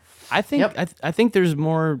 Honestly. I think Yep. I think there's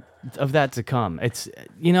more of that to come. It's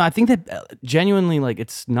I think that genuinely like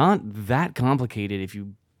it's not that complicated if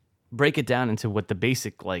you break it down into what the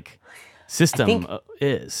basic like system think-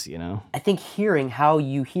 is. I think hearing how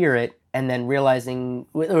you hear it and then realizing,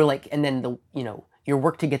 or like, and then your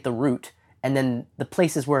work to get the root, and then the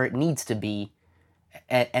places where it needs to be,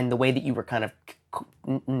 and the way that you were kind of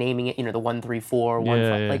naming it, the 1, 3, 4, 1,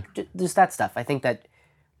 5, yeah. like just that stuff. I think that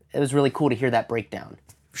it was really cool to hear that breakdown.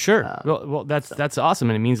 Sure. Well, that's awesome,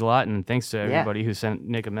 and it means a lot. And thanks to Yeah. everybody who sent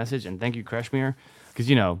Nick a message, and thank you, Kreshmir, because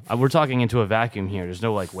we're talking into a vacuum here. There's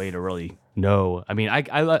no like way to really know. I mean,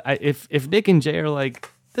 if Nick and Jay are like,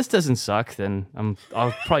 this doesn't suck, then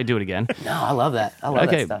I'll probably do it again. No, I love that. I love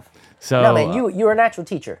Okay. that stuff. So No, man, you're a natural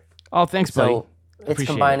teacher, oh, thanks, buddy. so it's Appreciate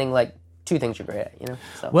combining like 2 things you're great at.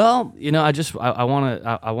 So. Well, I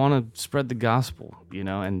want to spread the gospel,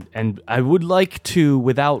 and I would like to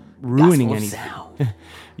without ruining Gospel anything. sound.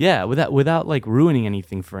 Yeah, without like ruining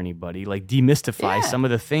anything for anybody, like demystify Yeah. some of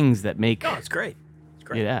the things that make. Oh, it's great. It's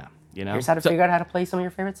great. Yeah, Here's how to figure out how to play some of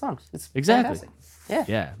your favorite songs. It's Exactly. fantastic. Yeah.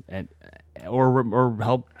 Yeah, and or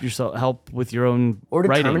help with your own Or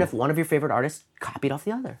determine writing. if one of your favorite artists copied off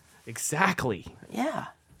the other. Exactly. Yeah.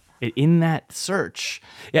 In that search,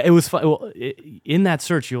 yeah, it was fun. Well, in that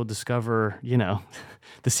search, you'll discover,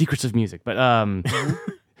 the secrets of music. But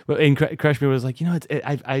but and Kreshmir was like,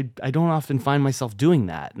 I don't often find myself doing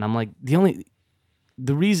that, and I'm like,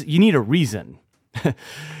 the reason you need a reason,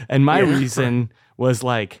 and my reason was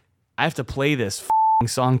like, I have to play this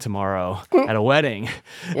song tomorrow at a wedding,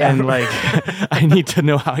 and like I need to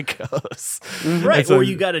know how it goes. Right. And so- Or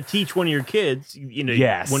you got to teach one of your kids,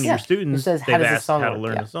 Yes. one of Yeah. your students, Who says, how they've does this asked song how to work?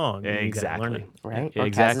 learn Yeah. a song. and you gotta learn Exactly. it. Right? Yeah, Or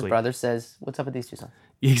exactly. Kaz's brother says, what's up with these 2 songs?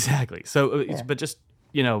 Exactly. So, but just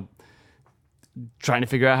trying to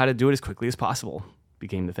figure out how to do it as quickly as possible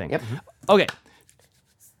became the thing. Yep. Okay.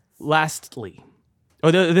 Lastly,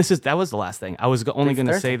 that was the last thing. I was only going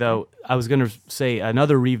to say though. I was going to say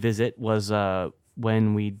another revisit was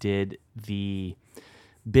when we did the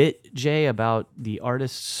bit, Jay, about the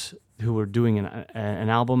artists who were doing an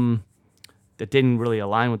album that didn't really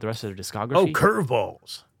align with the rest of their discography. Oh,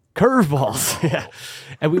 curveballs. Curveballs. Yeah.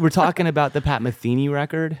 And we were talking about the Pat Metheny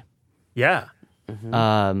record. Yeah.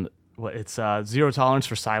 It's Zero Tolerance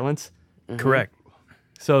for Silence. Correct.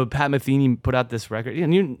 So Pat Metheny put out this record.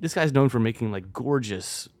 This guy's known for making like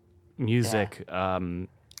gorgeous music. And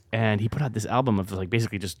he put out this album of like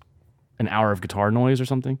basically just an hour of guitar noise or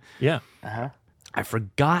something. Yeah. I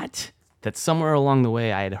forgot that somewhere along the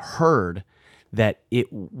way I had heard that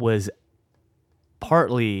it was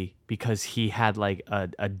partly because he had like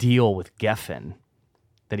a deal with Geffen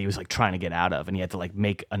that he was like trying to get out of, and he had to like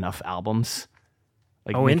make enough albums.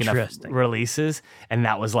 like Oh, make enough interesting. releases, and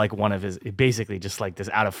that was like one of his basically just like this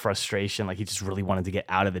out of frustration, like he just really wanted to get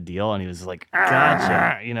out of the deal, and he was like,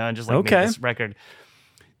 Gotcha. and just like Okay. made this record.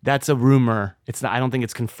 That's a rumor. It's not. I don't think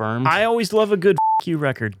it's confirmed. I always love a good you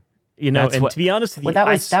record. That's And what- to be honest with you, Well,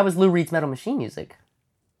 I that was Lou Reed's Metal Machine music,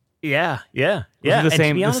 yeah. Was it And the to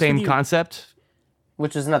same be honest with you- concept.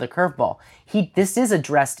 which was another curveball. This is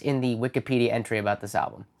addressed in the Wikipedia entry about this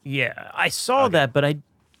album. Yeah, I saw that, but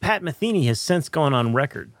Pat Metheny has since gone on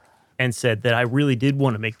record and said that I really did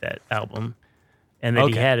want to make that album, and that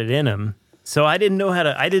he Okay. had it in him. So I didn't know how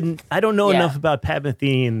to. I don't know Yeah. enough about Pat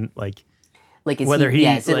Metheny and like. Like, is Whether he,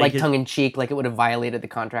 he, is it like, like it- tongue in cheek? Like it would have violated the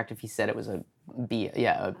contract if he said it was an I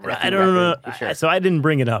don't know. record, for sure. So I didn't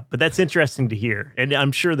bring it up, but that's interesting to hear, and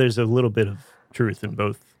I'm sure there's a little bit of truth in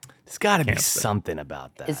both. There's got to be Can't say. something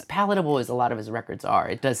about that. As palatable as a lot of his records are,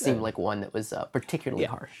 it does seem like one that was particularly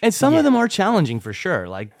harsh. And some of them are challenging for sure,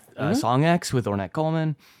 like Mm-hmm. Song X with Ornette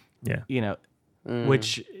Coleman. Yeah. Mm.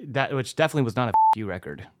 Which definitely was not a you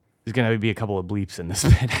record. There's gonna be a couple of bleeps in this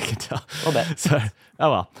bit, I can tell. A little bit. So,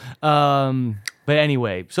 oh well. But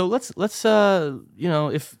anyway, so let's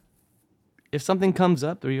if something comes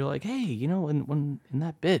up where you're like, hey, when in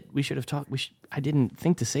that bit we should have talked. I didn't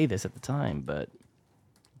think to say this at the time, but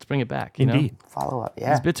let's bring it back. Indeed. Follow up,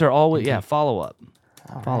 yeah. These bits are always follow up.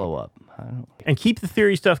 Follow up. And keep the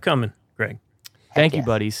theory stuff coming, Greg. Thank you, yes.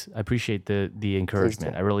 buddies. I appreciate the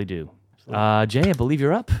encouragement. do. I really do. Jay, I believe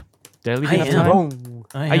you're up. Did I leave I you enough am. time?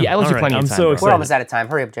 I yeah, I left you plenty of I'm time, so bro. excited. We're almost out of time.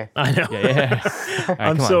 Hurry up, Jay. I know. Yeah. All right,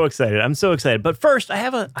 I'm come so on. excited. I'm so excited. But first, I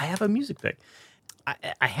have a music pick.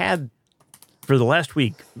 I had for the last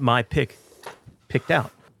week my picked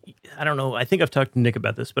out. I don't know. I think I've talked to Nick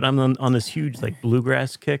about this, but I'm on this huge like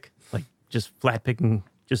bluegrass kick, like just flat picking,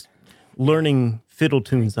 just learning fiddle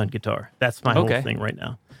tunes on guitar. That's my Okay. whole thing right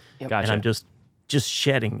now. Gotcha. And I'm just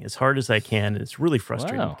shedding as hard as I can. And it's really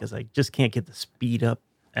frustrating Wow. because I just can't get the speed up.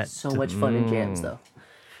 So much fun in jams, though.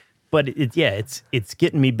 But it's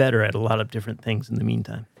getting me better at a lot of different things in the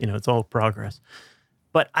meantime. It's all progress.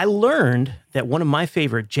 But I learned that one of my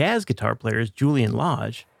favorite jazz guitar players, Julian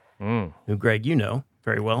Lodge, who Greg, you know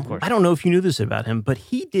very well. I don't know if you knew this about him, but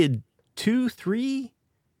he did 2-3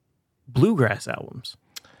 bluegrass albums.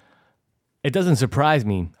 It doesn't surprise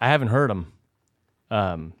me. I haven't heard him,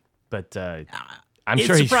 but I'm It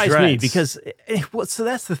sure he surprised me shreds. because, so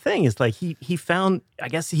that's the thing is like he found, I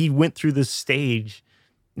guess he went through this stage.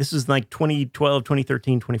 This was like 2012,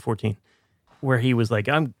 2013, 2014, where he was like,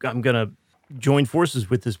 I'm going to join forces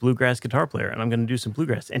with this bluegrass guitar player and I'm going to do some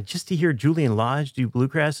bluegrass. And just to hear Julian Lodge do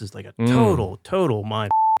bluegrass is like a total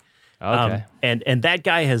mind. Okay. And that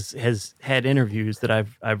guy has had interviews that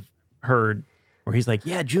I've heard where he's like,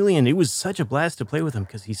 yeah, Julian, it was such a blast to play with him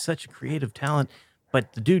because he's such a creative talent,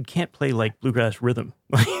 but the dude can't play like bluegrass rhythm.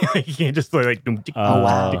 He can't just play like, Oh,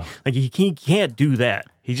 wow. like he can't do that.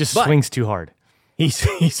 He just But- swings too hard. He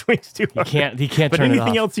swings too hard. He can't But turn it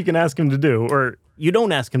anything off. else you can ask him to do, or you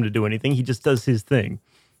don't ask him to do anything, he just does his thing.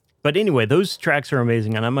 But anyway, those tracks are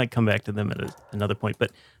amazing, and I might come back to them at another point.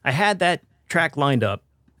 But I had that track lined up,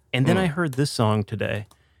 and then I heard this song today,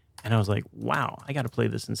 and I was like, wow, I got to play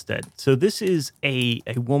this instead. So this is a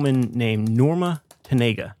woman named Norma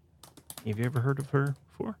Tanega. Have you ever heard of her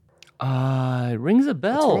before? It rings a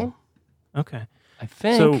bell. Okay. I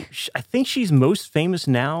think. So I think she's most famous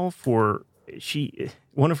now for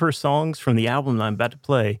one of her songs from the album that I'm about to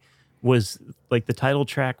play was like the title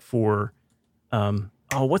track for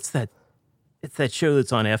what's that? It's that show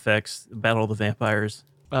that's on FX, Battle of the Vampires.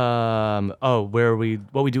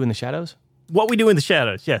 what we do in the shadows? What We Do in the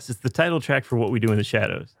Shadows. Yes, it's the title track for What We Do in the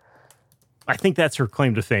Shadows. I think that's her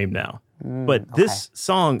claim to fame now. But this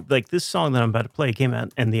song that I'm about to play came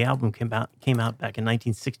out, and the album came out back in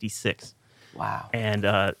 1966. Wow. And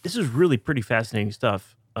this is really pretty fascinating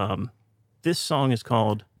stuff. This song is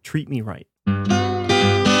called Treat Me Right.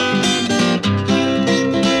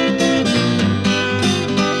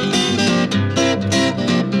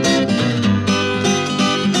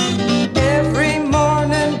 Every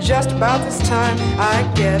morning, just about this time, I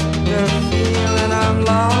get the feeling I'm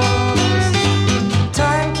lost.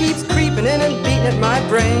 Time keeps creeping in and beating at my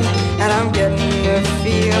brain, and I'm getting the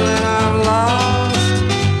feeling I'm lost.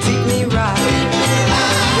 Treat me right,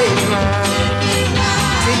 baby mine.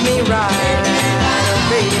 Treat me right,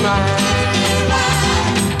 baby mine.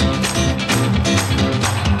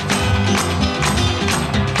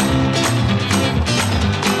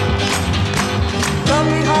 Love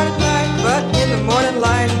me hard at night, but in the morning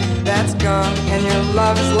light, that's gone, and your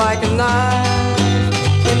love is like a knife.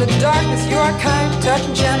 In the darkness, you are kind, touch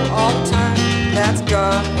and gentle all the time. That's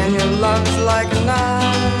gone, and your love is like a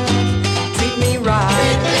knife. Treat me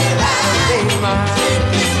right, baby mine.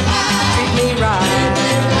 ride.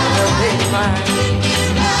 They'll take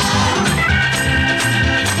mine.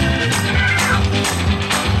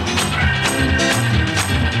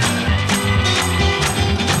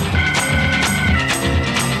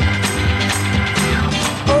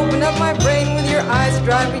 Open up my brain with your eyes,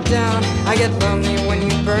 drive me down. I get lonely when you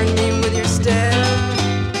burn me with your stare.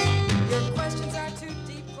 Your questions are too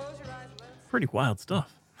deep, close your eyes. Pretty wild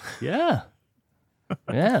stuff. Yeah.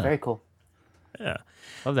 Yeah. Very cool. Yeah.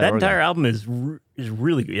 Love That organ. entire album is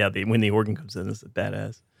really good. Yeah, when the organ comes in, it's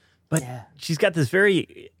badass. But Yeah. she's got this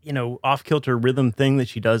very, off kilter rhythm thing that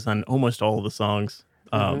she does on almost all of the songs.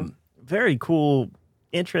 Very cool,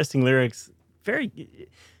 interesting lyrics. Very.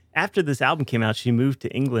 After this album came out, she moved to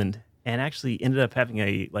England and actually ended up having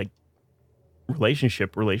a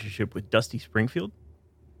relationship with Dusty Springfield,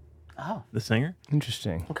 Oh, the singer.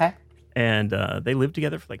 Interesting. okay. And they lived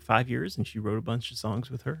together for like 5 years, and she wrote a bunch of songs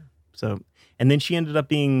with her. So, and then she ended up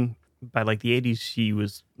being, by like the 80s, she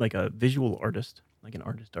was like a visual artist, like an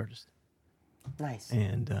artist, Nice.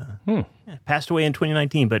 and yeah, passed away in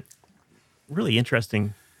 2019. But really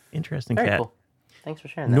interesting Very cat. cool. Thanks for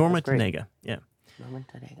sharing that. Norma That's great. Tanega. Yeah. Norma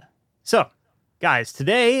Tanega. So, guys,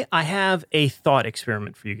 today I have a thought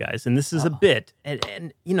experiment for you guys, and this is a bit.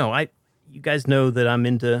 And you guys know that I'm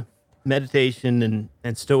into meditation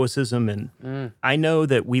and stoicism, and I know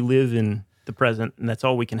that we live in the present, and that's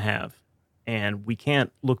all we can have, and we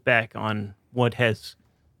can't look back on what has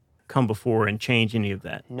come before and change any of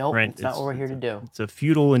that. Nope, right? it's not what we're here to do. It's a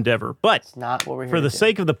futile endeavor, but It's not what we're here for to the do.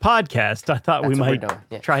 sake of the podcast, I thought we That's what we're might doing,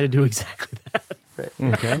 yeah. try to do exactly that.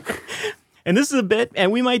 Okay. And this is a bit,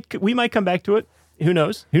 and we might come back to it. Who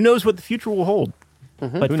knows? Who knows what the future will hold?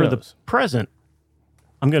 But Who for the knows? present,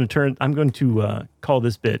 I'm going to call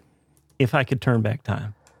this bit "If I Could Turn Back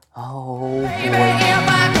Time." Oh,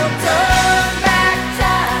 boy.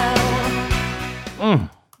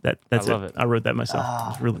 That's I love it. I wrote that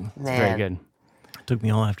myself. It's really Man. Very good. took me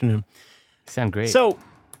all afternoon. Sound great. So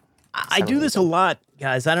I do this a lot,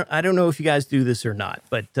 guys. I don't know if you guys do this or not,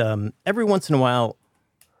 but every once in a while,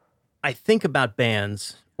 I think about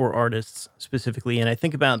bands or artists specifically, and I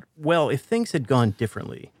think about, well, if things had gone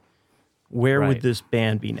differently, where would Right. this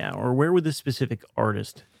band be now, or where would this specific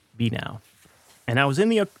artist be now? And I was in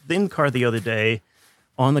the car the other day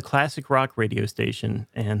on the classic rock radio station,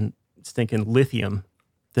 and it's thinking "Lithium,"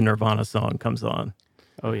 the Nirvana song comes on.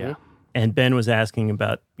 oh yeah. And Ben was asking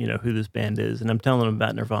about, who this band is, and I'm telling him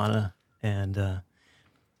about Nirvana, and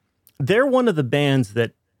they're one of the bands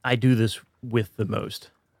that I do this with the most.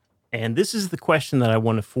 And this is the question that I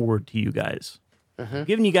want to forward to you guys. I'm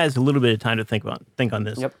giving you guys a little bit of time to think on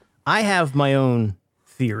this. Yep. I have my own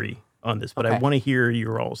theory on this, but I Okay. want to hear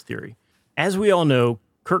your all's theory. As we all know,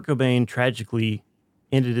 Kurt Cobain tragically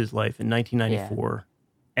ended his life in 1994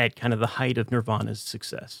 at kind of the height of Nirvana's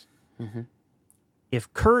success.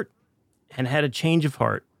 If Kurt had a change of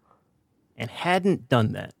heart and hadn't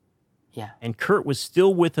done that, Yeah. and Kurt was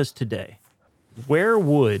still with us today, where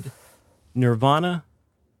would Nirvana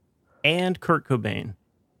and Kurt Cobain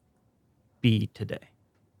be today?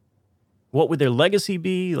 What would their legacy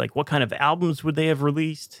be? Like, what kind of albums would they have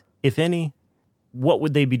released, if any? What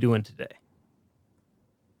would they be doing today?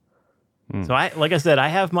 So, like I said, I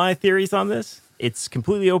have my theories on this. It's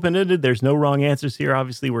completely open-ended. There's no wrong answers here.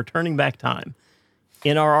 Obviously, we're turning back time.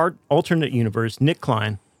 In our alternate universe, Nick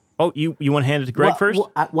Klein. Oh, you want to hand it to Greg first?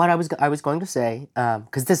 What I was going to say,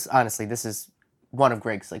 because this is one of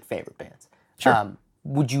Greg's like favorite bands. Sure.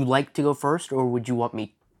 Would you like to go first, or would you want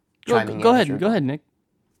me chiming in? Go as ahead. you're Go ahead, Nick.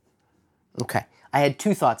 Okay. I had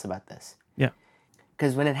two thoughts about this. Yeah.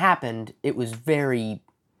 Because when it happened, it was really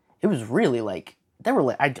like, there were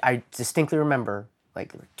like, I distinctly remember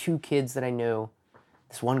like there were two kids that I knew,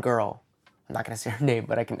 this one girl, I'm not going to say her name,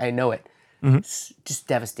 but I know it, just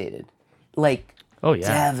devastated. Like, Oh yeah.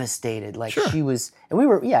 devastated. Like she was, and we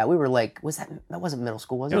were like, that wasn't middle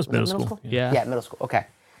school, was it? was middle school, Yeah. Yeah, middle school. Okay.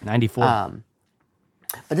 94.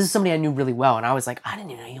 But this is somebody I knew really well, and I was like, I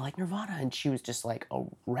didn't even know you like Nirvana, and she was just like a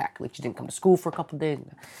wreck. Like she didn't come to school for a couple of days.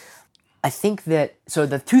 I think that, so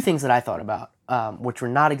the two things that I thought about, which were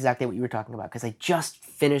not exactly what you were talking about, because I just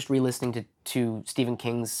finished re-listening to Stephen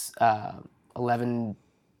King's 11-9-63.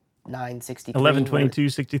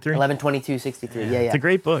 11/22/63. 11/22/63. Yeah, It's a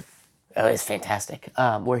great book. Oh, it's fantastic.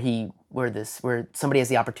 Where somebody has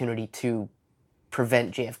the opportunity to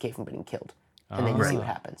prevent JFK from being killed, and then you see what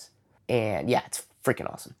happens. And yeah, it's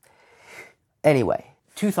freaking awesome. Anyway,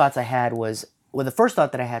 two thoughts I had was, well, the first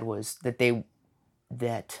thought that I had was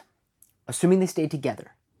that assuming they stayed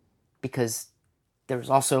together, because there was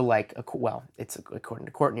also like it's according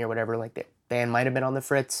to Courtney or whatever, like the band might have been on the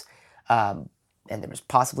fritz. and there was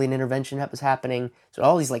possibly an intervention that was happening. So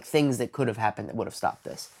all these like things that could have happened that would have stopped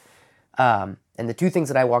this. And the two things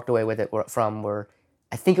that I walked away with it were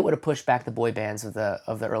I think it would have pushed back the boy bands of the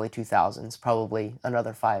early 2000s, probably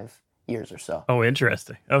another 5 years or so. Oh,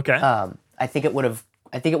 interesting. Okay. I think it would have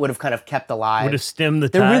kind of kept alive. Would have stemmed the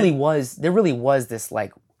there tide. really was this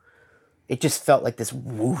like, it just felt like this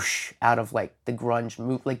whoosh out of like the grunge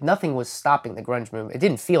move. Like nothing was stopping the grunge movement. It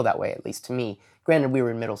didn't feel that way, at least to me. Granted, we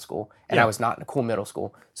were in middle school, and I was not in a cool middle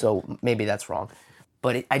school, so maybe that's wrong.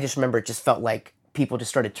 But I just remember it just felt like people just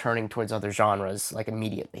started turning towards other genres like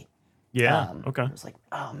immediately. Yeah. Okay. It was like,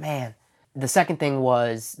 oh man. The second thing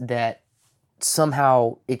was that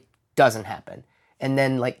somehow it doesn't happen. And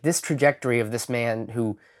then like this trajectory of this man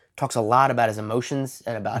who talks a lot about his emotions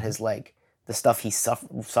and about his like the stuff he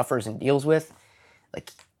suffers and deals with,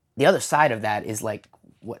 like the other side of that is like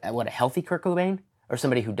what a healthy Kurt Cobain, or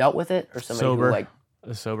somebody who dealt with it, or somebody Sober. who like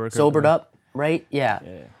A sober Kurt sobered Cobain. up, right? Yeah.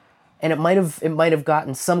 And it might have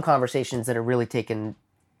gotten some conversations that have really taken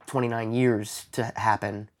 29 years to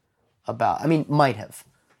happen about. I mean, might have,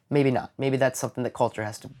 maybe not. Maybe that's something that culture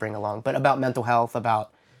has to bring along. But about mental health,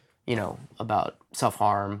 about about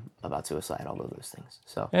self-harm, about suicide, all of those things.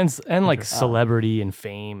 So And like celebrity and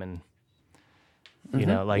fame and you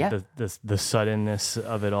know, like yeah. the suddenness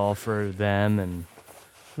of it all for them. And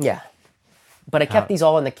yeah. But I kept these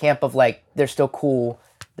all in the camp of like they're still cool.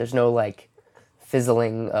 There's no like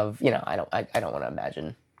fizzling of, I don't want to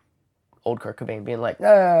imagine old Kurt Cobain being like,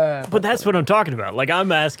 ah. But that's what I'm talking about. Like,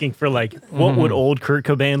 I'm asking for, like, what would old Kurt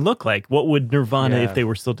Cobain look like? What would Nirvana, Yeah. if they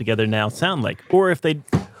were still together now, sound like? Or if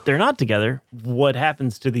they're not together, what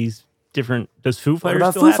happens to these different... Does Foo What Fighters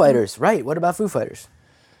about still Foo happen? Fighters? Right. What about Foo Fighters?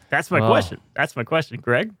 That's my question. That's my question.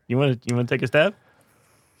 Greg, you want to take a stab?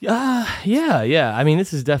 yeah. I mean,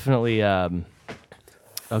 this is definitely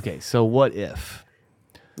okay. So what if?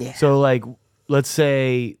 Yeah. So like, let's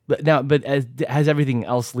say now, but has everything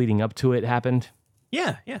else leading up to it happened?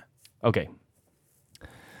 Yeah. Okay.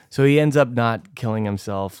 So he ends up not killing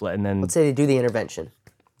himself, and then Let's say they do the intervention.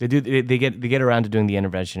 they get around to doing the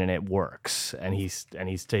intervention, and it works, and he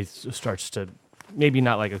starts to maybe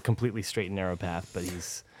not like a completely straight and narrow path, but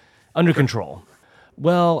he's under control.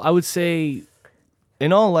 Well, I would say,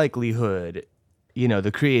 in all likelihood,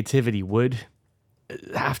 the creativity would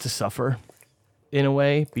have to suffer in a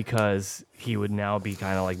way, because he would now be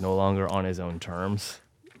kind of like no longer on his own terms,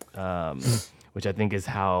 which I think is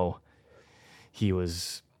how he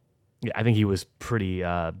was. I think he was pretty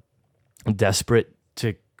desperate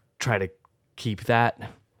to try to keep that,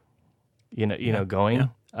 going.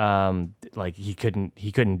 Like he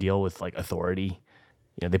couldn't deal with like authority.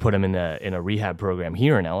 They put him in a rehab program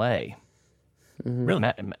here in L.A.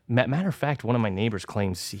 Really? Matter of fact, one of my neighbors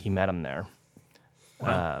claims he met him there.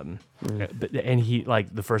 Wow. And he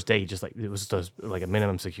like the first day he just like it was just like a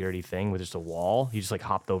minimum security thing with just a wall. He just like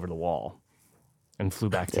hopped over the wall and flew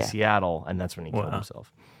back to Seattle, and that's when he killed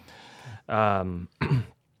himself.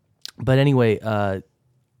 But anyway, I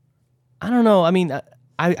don't know. I mean,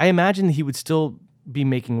 I imagine he would still be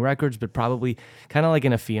making records, but probably kind of like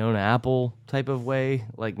in a Fiona Apple type of way.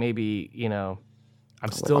 Like maybe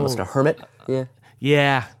I'm still Almost a hermit. Yeah.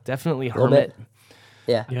 Yeah, definitely Little hermit. bit.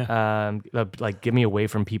 Yeah. Like get me away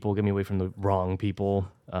from people, get me away from the wrong people.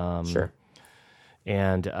 Sure.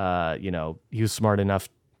 And he was smart enough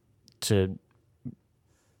to,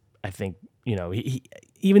 I think, he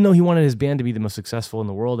even though he wanted his band to be the most successful in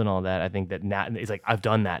the world and all that, I think that now it's like I've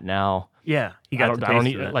done that now. Yeah. You I got don't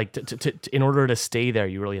need like in order to stay there,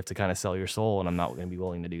 you really have to kind of sell your soul, and I'm not going to be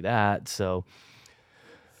willing to do that. So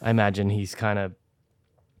I imagine he's kind of,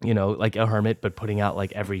 like a hermit, but putting out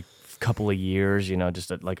like every couple of years,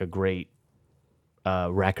 just like a great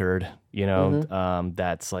record,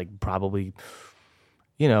 that's like probably,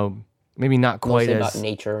 maybe not quite Mostly as about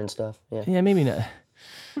nature and stuff. Yeah. yeah, maybe not.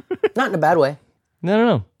 Not in a bad way.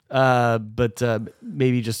 No. But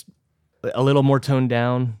maybe just a little more toned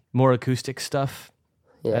down, more acoustic stuff.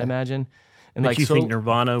 Yeah. I imagine. And Makes you think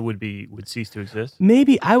Nirvana would cease to exist?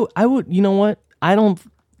 maybe I would. You know what? I don't.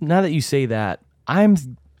 Now that you say that, I'm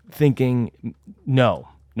thinking no.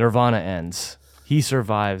 Nirvana ends. He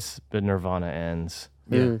survives, but Nirvana ends.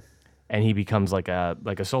 Yeah. And he becomes like a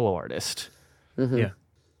solo artist. Yeah.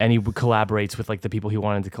 And he collaborates with like the people he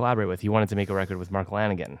wanted to collaborate with. He wanted to make a record with Mark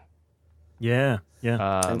Lanegan. Yeah.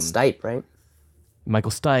 And Stipe, right?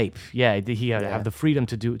 Michael Stipe, he had have the freedom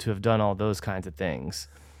to have done all those kinds of things.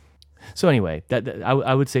 So anyway, that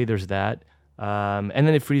I would say there's that, and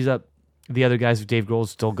then it frees up the other guys. Dave Grohl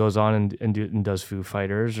still goes on and does Foo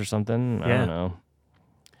Fighters or something. I don't know.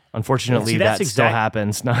 Unfortunately, that still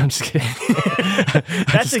happens. No, I'm just kidding.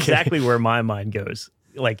 That's exactly where my mind goes.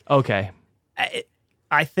 Like, Okay,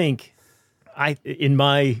 I think in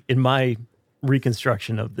my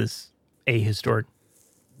reconstruction of this ahistoric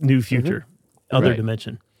new future, other Right.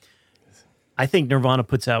 dimension, I think Nirvana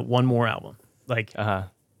puts out one more album. Like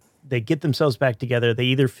they get themselves back together. They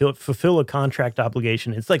either fulfill a contract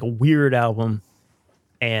obligation. It's like a weird album,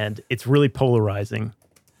 and it's really polarizing.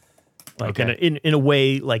 Like in a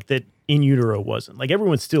way like that In Utero wasn't. Like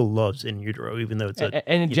everyone still loves In Utero, even though it's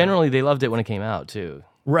And generally, they loved it when it came out too.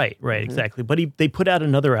 right, exactly. But they put out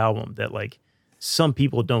another album that like some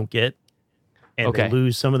people don't get, and they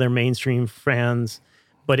lose some of their mainstream fans.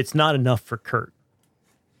 But it's not enough for Kurt,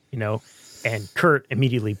 and Kurt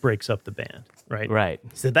immediately breaks up the band. Right.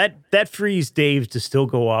 So that frees Dave to still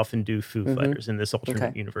go off and do Foo Fighters in this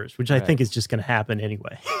alternate universe, which I think is just going to happen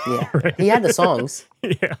anyway. Yeah. He had the songs.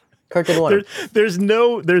 Yeah. Kurt didn't want them. There's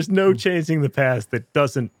no changing the past that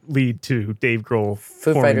doesn't lead to Dave Grohl.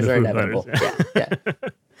 Foo forming Fighters the are Foo inevitable. Fighters. Yeah.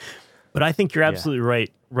 But I think you're absolutely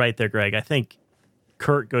right there, Greg. I think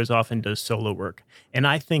Kurt goes off and does solo work, and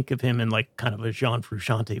I think of him in like kind of a Jean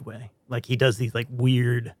Frusciante way. Like he does these like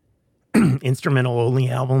weird instrumental only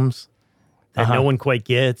albums that no one quite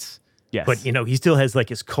gets. Yes. But he still has like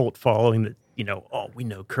his cult following that, we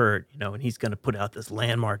know Kurt, and he's going to put out this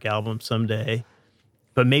landmark album someday.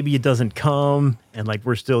 But maybe it doesn't come, and like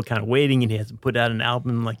we're still kind of waiting, and he hasn't put out an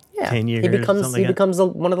album in like 10 years. He becomes something like that.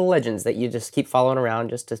 one of the legends that you just keep following around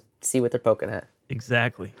just to see what they're poking at.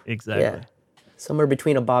 Exactly. Yeah. Somewhere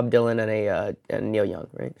between a Bob Dylan and a Neil Young,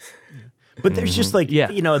 right? But there's just like,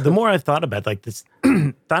 the more I've thought about like this,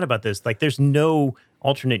 like there's no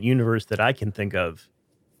alternate universe that I can think of,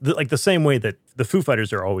 like the same way that the Foo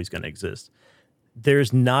Fighters are always going to exist.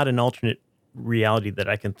 There's not an alternate reality that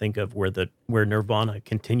I can think of where Nirvana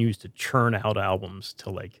continues to churn out albums to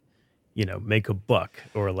like, make a buck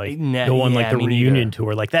or like go on like the reunion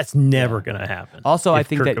tour. Like that's never going to happen. Also, I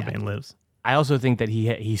think Kurt that Cobain lives. I also think that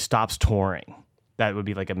he stops touring. That would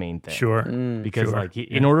be like a main thing. Sure. Because sure. like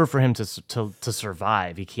in order for him to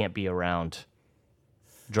survive, he can't be around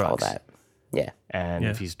drugs. All that. Yeah. And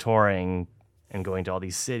if he's touring and going to all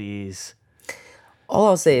these cities, all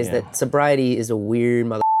I'll say is that sobriety is a weird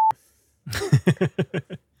mother.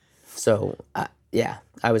 So,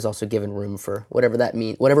 I was also given room for whatever that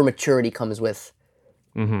means, whatever maturity comes with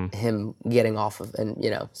him getting off of and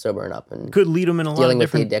sobering up and could lead him in a lot dealing of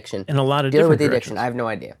with the different addiction. In a lot of dealing different with the directions. addiction. I have no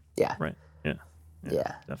idea. Yeah. Right. Yeah.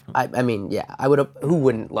 Yeah. Definitely. I mean, I would have. Who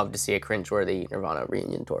wouldn't love to see a cringeworthy Nirvana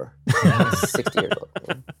reunion tour? 60 years old.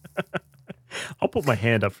 Yeah. I'll put my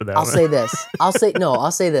hand up for that. I'll say this. I'll say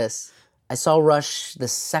this. I saw Rush the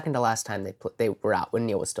second to last time they were out when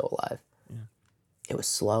Neil was still alive. Yeah. It was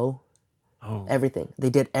slow. Oh. Everything they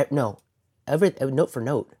did. Note for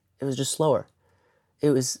note. It was just slower. It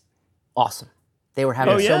was awesome. They were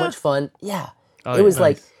having so much fun. Yeah. It was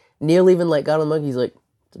like Neil even like got on the mic. He's like,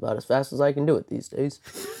 it's about as fast as I can do it these days.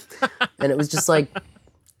 And it was just like,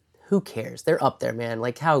 who cares? They're up there, man.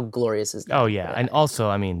 Like, how glorious is that? Oh yeah, and also,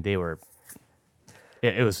 I mean, they were.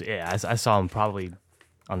 It was. Yeah, I saw them probably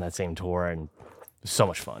on that same tour, and it was so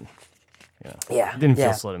much fun. Yeah. It didn't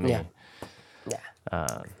feel slow to me.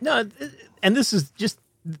 Yeah. No, and this is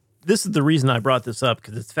the reason I brought this up,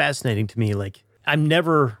 because it's fascinating to me. Like, I'm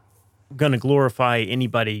never going to glorify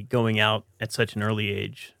anybody going out at such an early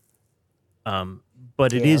age.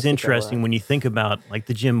 But it is interesting when you think about like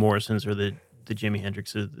the Jim Morrisons or the Jimi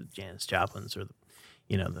Hendrixes, the Janis Joplins, or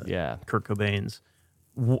the Kurt Cobains.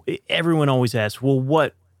 Everyone always asks, well,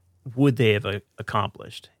 what would they have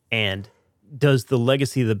accomplished? And does the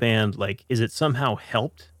legacy of the band, like, is it somehow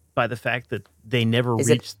helped by the fact that they never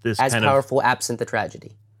reached this as kind powerful absent the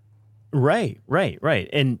tragedy? Right.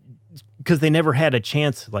 And because they never had a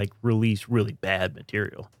chance to like release really bad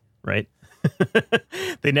material, right?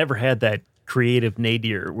 They never had that creative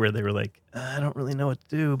nadir where they were like, I don't really know what to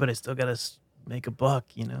do, but I still got to make a buck,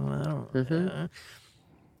 I don't.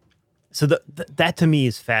 So that to me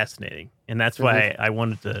is fascinating, and that's why I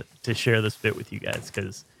wanted to share this bit with you guys,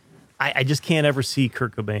 because I just can't ever see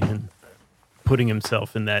Kurt Cobain putting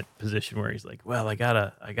himself in that position where he's like, well, I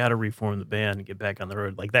gotta reform the band and get back on the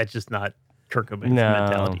road. Like, that's just not Kurt Cobain's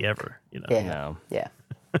mentality ever. Yeah. Yeah.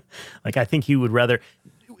 Like, I think he would rather,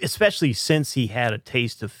 especially since he had a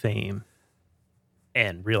taste of fame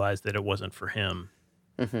and realized that it wasn't for him,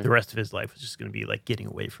 the rest of his life was just going to be like getting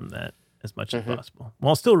away from that as much as possible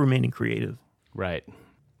while still remaining creative. Right.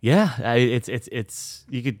 Yeah. It's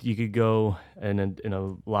you could go in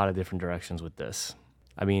a lot of different directions with this.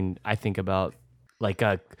 I mean, I think about like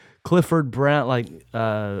Clifford Brown, like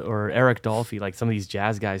or Eric Dolphy, like some of these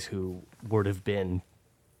jazz guys who would have been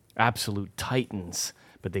absolute titans,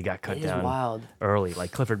 but they got cut It is down wild. early.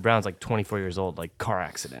 Like Clifford Brown's like 24 years old, like car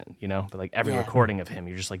accident, you know. But like every Yeah. recording of him,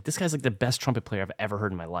 you're just like, this guy's like the best trumpet player I've ever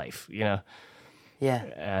heard in my life, you know. Yeah.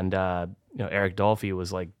 And Eric Dolphy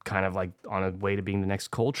was like kind of like on a way to being the next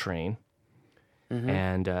Coltrane,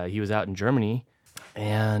 and he was out in Germany,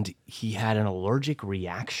 and he had an allergic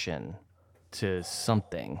reaction to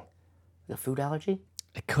something. The food allergy?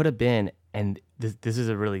 It could have been, and this is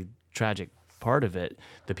a really tragic part of it.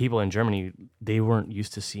 The people in Germany, they weren't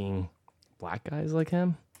used to seeing black guys like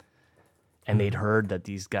him, and they'd heard that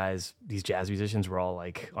these guys, these jazz musicians, were all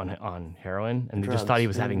like on heroin, and they just thought he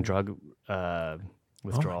was having drug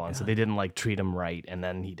withdrawal, and so they didn't like treat him right, and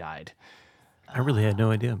then he died. I really had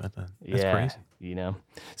no idea about that. That's crazy. You know.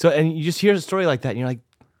 So, and you just hear a story like that, and you're like,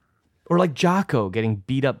 or like Jocko getting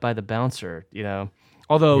beat up by the bouncer, you know.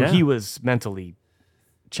 Although he was mentally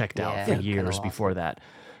checked out for Yeah, years kinda before that.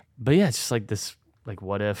 But yeah, it's just like this, like,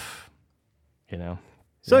 what if, you know?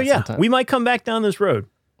 So Yeah, yeah, sometimes- we might come back down this road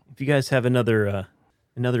if you guys have another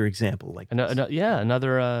example like this.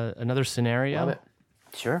 another scenario. Love it.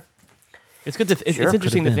 Sure. It's good to it's Sure.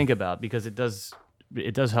 interesting to Could've think about because it does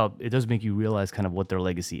help. It does make you realize kind of what their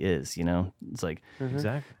legacy is. You know, it's like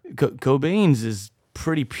Exactly. Cobain's is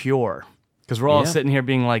pretty pure because we're all Yeah. sitting here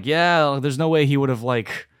being like, yeah, there's no way he would have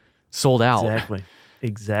like sold out.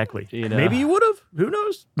 Exactly. You know? Maybe you would have. Who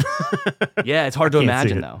knows? Yeah, it's hard to can't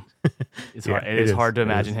see imagine it. though. It's Yeah, hard. it It is is. hard to It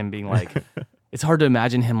imagine is. him being like. It's hard to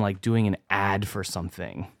imagine him like doing an ad for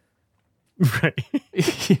something. Right.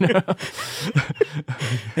 You know?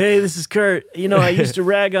 Hey, this is Kurt. You know, I used to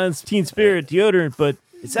rag on Teen Spirit deodorant, but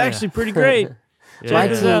it's actually pretty great. My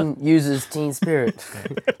this out. team uses Teen Spirit.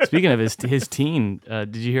 Speaking of his teen,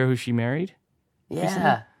 did you hear who she married?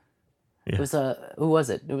 Yeah. Yeah. It was who was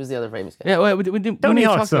it? It was the other famous guy. Yeah, we didn't Tony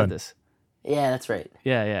talk Hawk's about son. this. Yeah, that's right.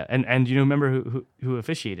 Yeah. And you remember who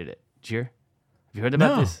officiated it? Did you hear? Have you heard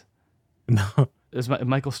about No. this? No. It was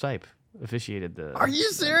Michael Stipe officiated the. Are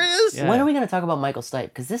you serious? Yeah. When are we going to talk about Michael Stipe?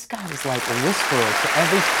 Because this guy was like a whisperer to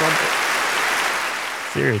every trouble.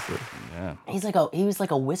 Seriously. Yeah. He was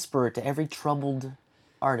like a whisperer to every troubled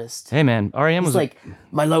artist. Hey man, REM He's was like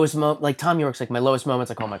my lowest moment. Like Tom York's like my lowest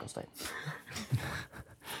moments. I call Michael Stipe.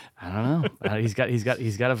 I don't know. He's got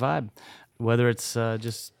a vibe. Whether it's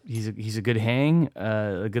just he's a good hang,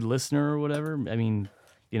 a good listener or whatever. I mean,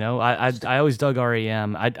 you know, I always dug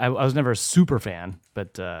REM. I was never a super fan,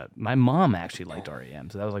 but my mom actually liked REM,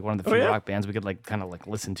 so that was like one of the few yeah? rock bands we could like kind of like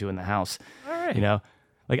listen to in the house. All right. You know,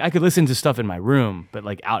 like I could listen to stuff in my room, but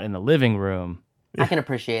like out in the living room. I can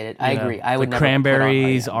appreciate it. I you know, agree. I the would never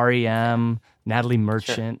Cranberries, put on REM, Natalie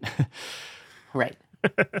Merchant. Right.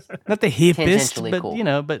 Not the hippest, Tangentially but cool. you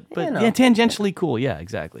know, but You know. yeah, tangentially cool. Yeah,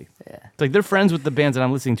 exactly. Yeah. It's like they're friends with the bands that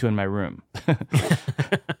I'm listening to in my room.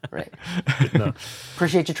 Right.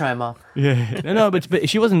 Appreciate you trying, Mom. Yeah, no, but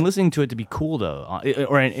she wasn't listening to it to be cool though,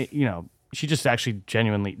 or you know, she just actually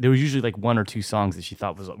genuinely. There was usually like one or two songs that she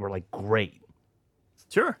thought were like great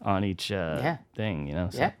Sure. on each thing, you know.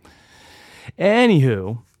 So. Yeah.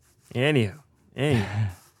 Anywho, Anyhow.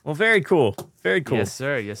 Well, very cool. Very cool. yes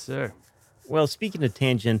sir, yes sir. Well, speaking of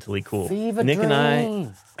tangentially cool, Fever Nick dream.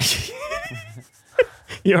 and I.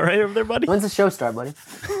 You all right over there, buddy? When's the show start, buddy?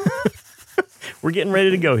 We're getting ready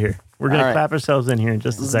to go here. We're going All to right. clap ourselves in here in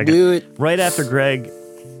just a second. do it. Right after Greg.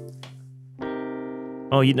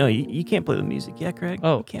 Oh, you can't play the music yet, Greg?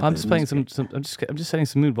 Oh, You can't I'm play just the playing music. I'm just setting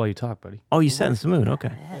some mood while you talk, buddy. Oh, you setting some mood?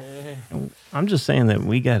 Okay. I'm just saying that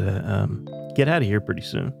we gotta get out of here pretty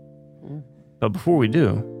soon. But before we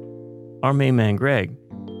do, our main man Greg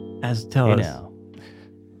has to tell Hey us, now.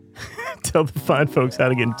 tell the fine folks how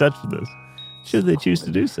to get in touch with us, should they choose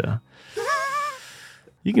to do so.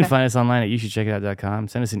 You can find us online at youshouldcheckitout.com.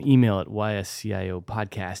 Send us an email at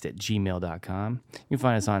ysciopodcast@gmail.com. You can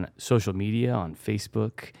find us on social media on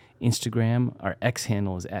Facebook, Instagram. Our X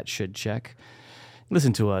handle is @shouldcheck.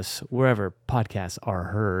 Listen to us wherever podcasts are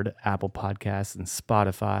heard, Apple Podcasts and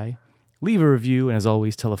Spotify. Leave a review, and as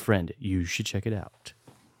always, tell a friend. You should check it out.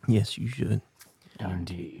 Yes, you should.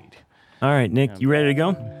 Indeed. All right, Nick, you ready to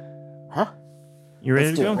go? Huh? You ready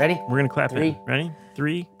Let's to do go? it. Ready? We're gonna clap Three. it. Ready?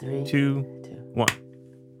 Three, Three, 2, 1.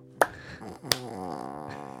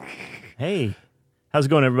 Hey, how's it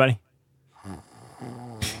going, everybody?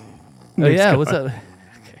 Oh, yeah, what's up?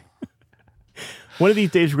 One of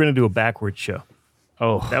these days, we're gonna do a backwards show.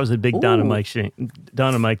 Oh, That was a big Don and Mike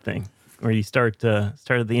thing, where you start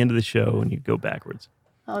at the end of the show and you go backwards.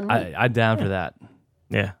 Oh, neat. I'm down for that.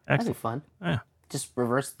 Yeah, That'd be excellent. fun. Yeah. Just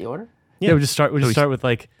reverse the order. Yeah, we just start with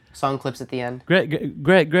like, Song clips at the end. Greg,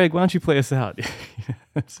 why don't you play us out? Yeah.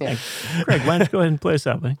 Greg, why don't you go ahead and play us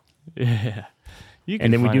out, buddy? Yeah. You can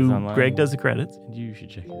And then we find us do. online. Greg does the credits. You should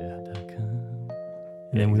check it out.com.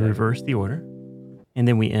 And then we reverse the order. And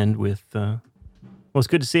then we end with, well, it's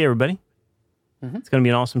good to see everybody. It's going to be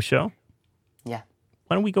an awesome show. Yeah.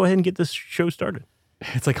 Why don't we go ahead and get this show started?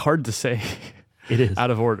 It's like hard to say. It is.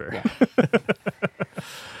 Out of order.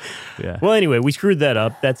 Yeah. Well, anyway, we screwed that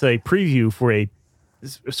up. That's a preview for a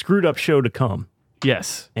screwed up show to come.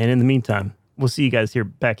 Yes. And in the meantime, we'll see you guys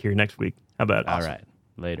back here next week. How about it? All right.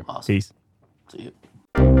 Later. Awesome. Peace. See you.